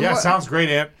true. The Yeah, more sounds great,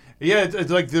 Aunt. Yeah, it's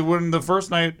like when the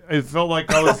first night, it felt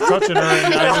like I was touching her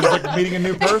and I was like meeting a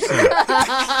new person.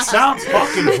 Sounds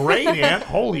fucking great, Aunt.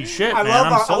 Holy shit, I man. love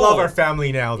I'm I love sold. our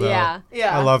family now, though. Yeah.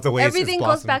 Yeah. I love the way Everything it's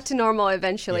goes back to normal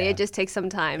eventually. Yeah. It just takes some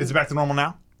time. Is it back to normal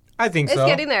now? I think It's so.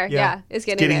 getting there. Yeah, it's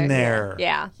getting there.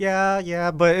 Yeah.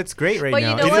 Yeah, but it's great right But now.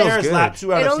 you know It what? feels There's good. lap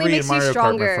 2 out It of only 3 in makes you Mario Kart, my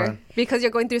stronger friend. because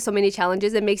you're going through so many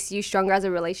challenges. It makes you stronger as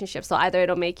a relationship. So either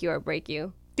it'll make you or break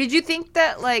you. Did you think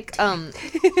that like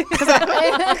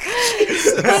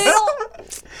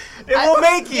It will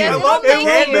make you. Yeah, I it love will the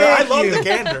make candor. you. I love the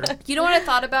candor. You know what I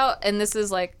thought about, and this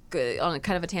is like on a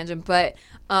kind of a tangent, but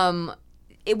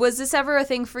was this ever a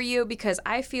thing for you? Because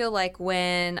I feel like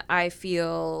when I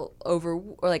feel over,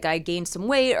 or like I gained some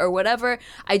weight or whatever,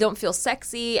 I don't feel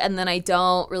sexy, and then I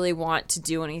don't really want to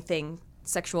do anything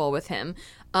sexual with him.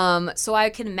 So I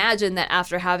can imagine that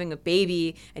after having a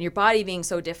baby and your body being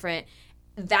so different,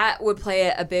 that would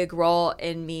play a big role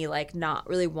in me like not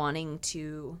really wanting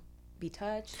to be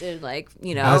touched and like,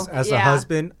 you know. As a Yeah.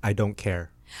 husband, I don't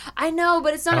care. I know,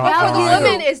 but it's not Oh, about for the you.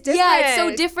 women, it's Yeah, it's so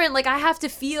different. different. Like I have to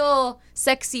feel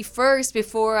sexy first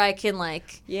before I can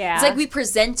like. Yeah. It's like we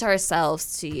present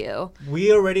ourselves to you.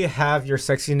 We already have your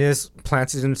sexiness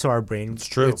planted into our brain. It's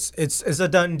true. It's a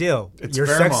done deal. It's You're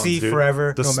pheromones, sexy dude.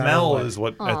 forever. The no matter smell what. is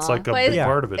what it's like a But big it's-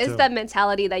 part of it It's too. that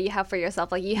mentality that you have for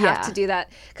yourself. Like you have Yeah. to do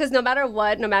that because no matter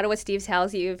what Steve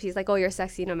tells you, if he's like, "Oh, you're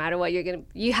sexy," no matter what,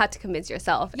 you have to convince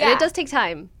yourself, and Yeah. it does take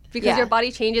time because Yeah. your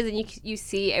body changes and you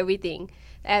see everything,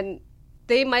 and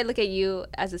they might look at you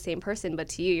as the same person, but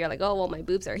to you, you're like, "Oh, well, my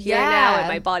boobs are here now, Yeah. and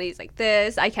my body's like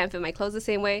this. I can't fit my clothes the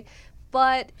same way."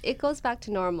 But it goes back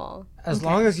to normal. As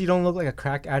long as you don't look like a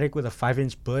crack addict with a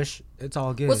 5-inch bush, it's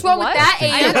all good. What's wrong What? with that, I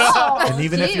Ann? know. And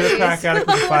even if you're a crack addict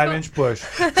with a 5-inch bush,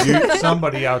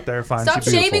 somebody out there finds Stop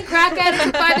you beautiful. shaming crack addicts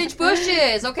with 5-inch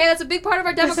bushes. Okay, that's a big part of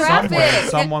our demographic.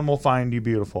 Someone will find you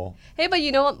beautiful. Hey, but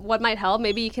you know what might help?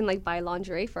 Maybe you can like buy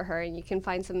lingerie for her, and you can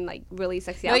find some like really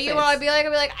sexy No, outfits. you know what I'd be like? I'd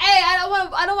be like, hey,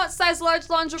 I don't want size large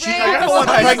lingerie. I don't want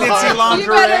pregnancy You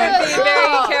lingerie. better Be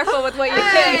very careful with what you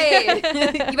Hey,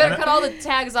 pick. you better cut all the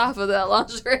tags off of that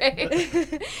lingerie.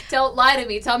 Lie to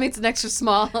me. Tell me it's an extra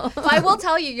small. I will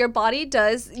tell you, your body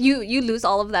does. You lose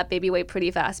all of that baby weight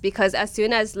pretty fast because as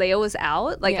soon as Leo was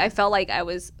out, like Yeah. I felt like I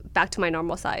was back to my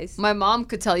normal size. My mom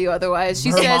could tell you otherwise. She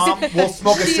Her says mom will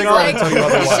smoke a she's cigarette like, and tell you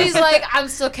otherwise. she's like, I'm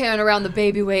still carrying around the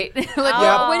baby weight. Like,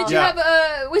 Yeah. when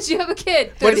did you have a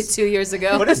kid? But it's- 32 years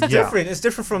ago. But it's different. It's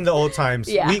different from the old times.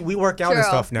 Yeah. We work out and True.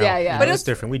 stuff now. Yeah, yeah. You But know, it it's was-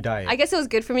 different. We diet. I guess it was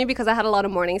good for me because I had a lot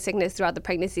of morning sickness throughout the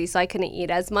pregnancy, so I couldn't eat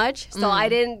as much. So I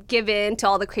didn't give in to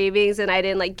all the cravings, and I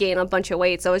didn't like gain a bunch of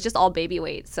weight. So it was just all baby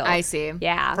weight. So I see.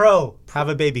 Yeah. Pro, have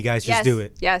a baby, guys. Yes. Just do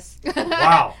it. Yes.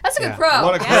 Wow. That's a good Yeah. pro.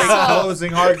 What a great Yeah.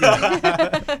 closing argument.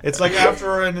 It's like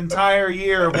after an entire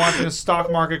year of watching a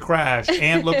stock market crash,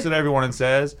 Ant looks at everyone and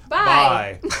says,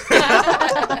 Bye.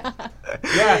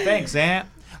 Yeah, thanks, Ant.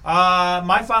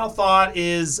 My final thought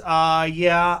is,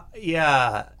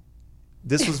 yeah.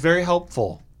 This was very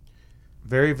helpful.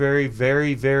 Very, very,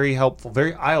 very, very helpful.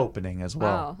 Very eye-opening as well.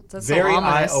 Wow, that's so very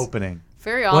ominous. eye-opening.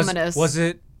 Very Was, ominous. was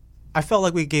it? I felt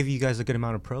like we gave you guys a good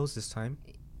amount of pros this time.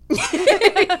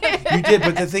 You did,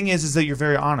 but the thing is that you're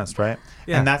very honest, right?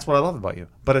 Yeah. And that's what I love about you.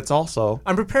 But it's also,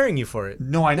 I'm preparing you for it.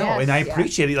 no, I know, Yes, and I yeah.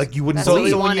 appreciate it. Like you wouldn't That's So, what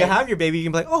believe. you so when you wanted. have your baby, you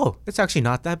can be like, oh, it's actually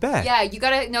not that bad. Yeah, you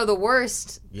gotta know the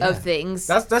worst Yeah. of things.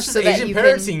 That's just that Asian you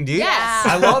parenting, dude. Yes,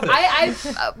 I love it.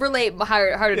 I relate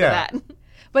harder Yeah. to that.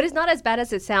 But it's not as bad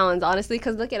as it sounds, honestly,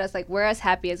 because look at us. Like, we're as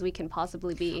happy as we can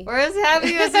possibly be. We're as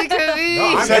happy as we could be.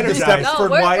 No, I'm Said the energized. Stepford No,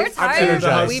 we're wife. tired.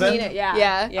 energized. We mean it, yeah.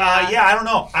 Yeah. Yeah. I don't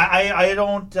know.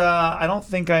 I don't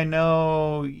think I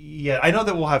know yet. I know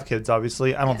that we'll have kids.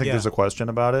 Obviously, I don't think Yeah. there's a question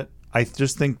about it. I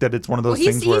just think that it's one of those Well,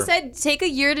 things he where said take a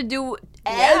year to do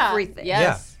Yeah. everything.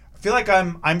 Yes. I feel like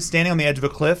I'm standing on the edge of a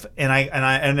cliff, and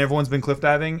everyone's been cliff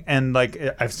diving, and like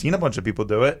I've seen a bunch of people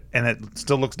do it, and it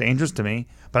still looks dangerous to me.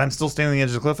 But I'm still standing on the edge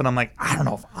of the cliff, and I'm like, I don't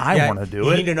know if I want to do You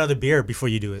it. need another beer before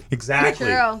you do it. Exactly.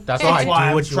 True. That's That's why why do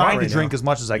I'm what you trying want to right drink now. as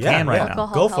much as I Yeah, can right yeah. now.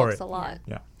 Alcohol Go for helps it. a lot.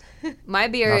 Yeah. My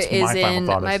beer That's what is my final in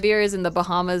thought my is. beer is in the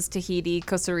Bahamas, Tahiti,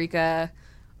 Costa Rica,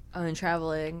 and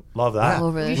traveling Love that. all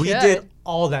over. We should. did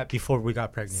all that before we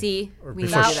got pregnant. See, Or we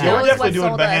before need she- that. Yeah, we're was definitely what doing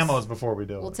sold us. Bahamas before we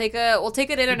do it. We'll take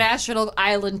an international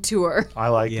island tour. I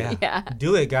like Yeah. it. Yeah.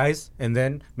 Do it, guys, and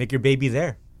then make your baby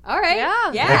there. All right.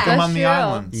 Yeah. Yeah. Put them That's on the true.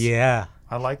 islands. Yeah.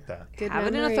 I like that. Good Have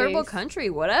it in a third world memories. country,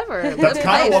 whatever. That's Live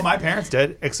kind of life. what my parents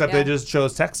did, except Yeah. they just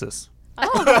chose Texas.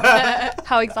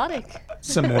 How exotic.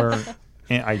 Similar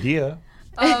idea.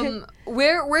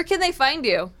 Where can they find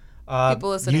you? People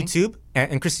listening. YouTube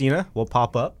and Christina will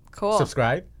pop up. Cool.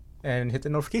 Subscribe and hit the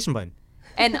notification button.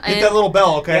 And Hit that little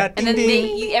bell, okay? Yeah. and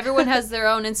then everyone has their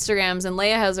own Instagrams, and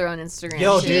Leia has her own Instagram.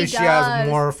 Yo, She dude, she has does.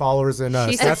 more followers than us.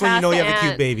 She's That's when you know you have a surpassed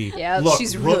cute Aunt. baby. Yeah. Look,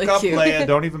 She's look really up cute. Leia.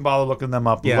 Don't even bother looking them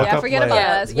up. Yeah. Look Yeah, up forget Leia. about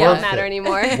us. We Worth don't matter it.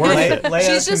 anymore. Worth it. Leia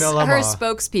She's just Camilla her Ma.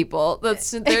 spokespeople. They're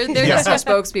just her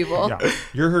spokespeople. Yeah.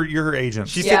 You're her agent.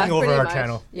 She's Yeah, taking over pretty our much.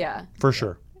 channel. Yeah, for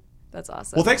sure. that's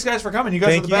awesome. Well, thanks guys for coming. You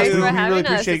guys Thank are the best. you. We for really having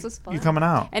us. appreciate This was fun. you coming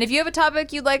out. And if you have a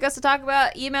topic you'd like us to talk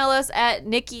about, email us at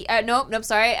at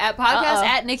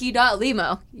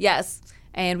podcast@nikki.limo. Yes.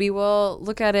 And we will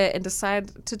look at it and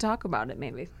decide to talk about it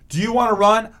maybe. Do you want to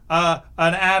run an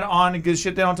ad on Good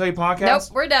Shit They Don't Tell You podcast? Nope,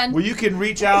 we're done. Well, you can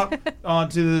reach out to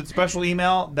the special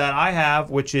email that I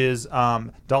have, which is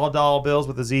 $bills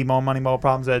with a Z,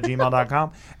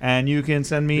 moneymobleproblems@gmail.com. And you can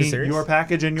send You me serious? your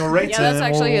package and your rates. Yeah, that's and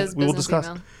actually we'll, his we will business discuss.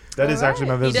 email. That is actually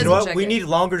my He business doesn't You know what? check We it. need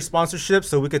longer sponsorships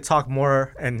so we could talk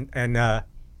more and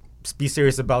be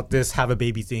serious about this have a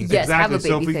baby thing. Yes, have Exactly. a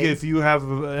So baby thing. if you have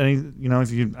any,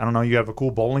 I don't know, you have a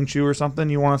cool bowling shoe or something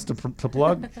you want us to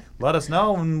plug, let us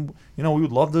know, and we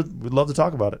would love to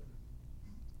talk about it.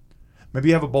 Maybe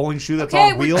you have a bowling shoe that's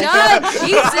Okay, on we're wheels. done.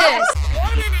 Jesus.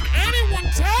 Why didn't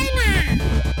anyone tell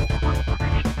me?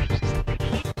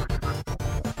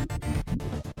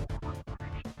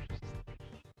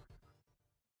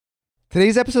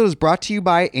 Today's episode is brought to you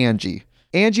by Angie.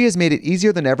 Angie has made it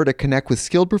easier than ever to connect with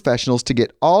skilled professionals to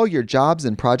get all your jobs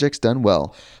and projects done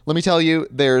well. Let me tell you,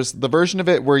 there's the version of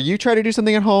it where you try to do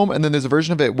something at home, and then there's a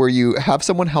version of it where you have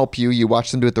someone help you, you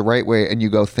watch them do it the right way, and you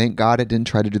go, thank God I didn't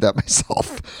try to do that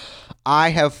myself. I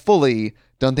have fully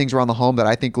done things around the home that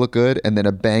I think look good, and then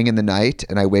a bang in the night,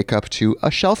 and I wake up to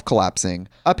a shelf collapsing,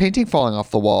 a painting falling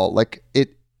off the wall.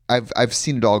 I've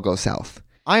seen it all go south.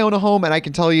 I own a home, and I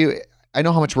can tell you, I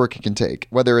know how much work it can take.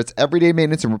 Whether it's everyday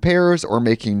maintenance and repairs or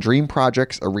making dream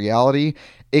projects a reality,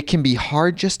 it can be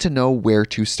hard just to know where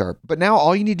to start. But now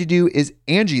all you need to do is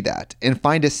Angie that and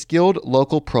find a skilled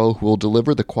local pro who will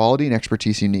deliver the quality and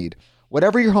expertise you need.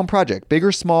 Whatever your home project, big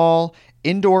or small,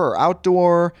 indoor or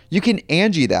outdoor, you can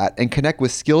Angie that and connect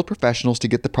with skilled professionals to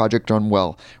get the project done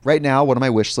well. Right now, one of my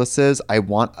wish lists is I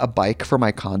want a bike for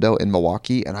my condo in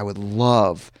Milwaukee, and I would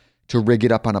love to rig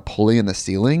it up on a pulley in the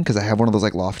ceiling because I have one of those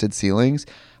like lofted ceilings,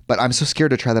 but I'm so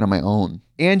scared to try that on my own.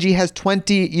 Angie has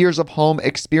 20 years of home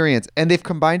experience, and they've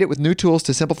combined it with new tools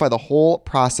to simplify the whole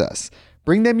process.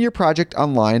 Bring them your project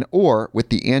online or with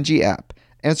the Angie app.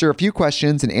 Answer a few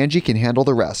questions and Angie can handle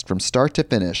the rest from start to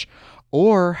finish,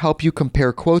 or help you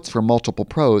compare quotes from multiple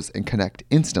pros and connect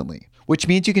instantly, which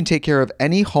means you can take care of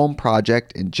any home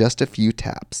project in just a few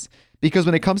taps. Because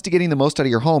when it comes to getting the most out of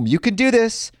your home, you can do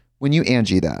this when you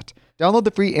Angie that. Download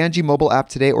the free Angie mobile app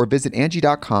today or visit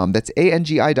Angie.com. That's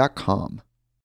ANGI.com.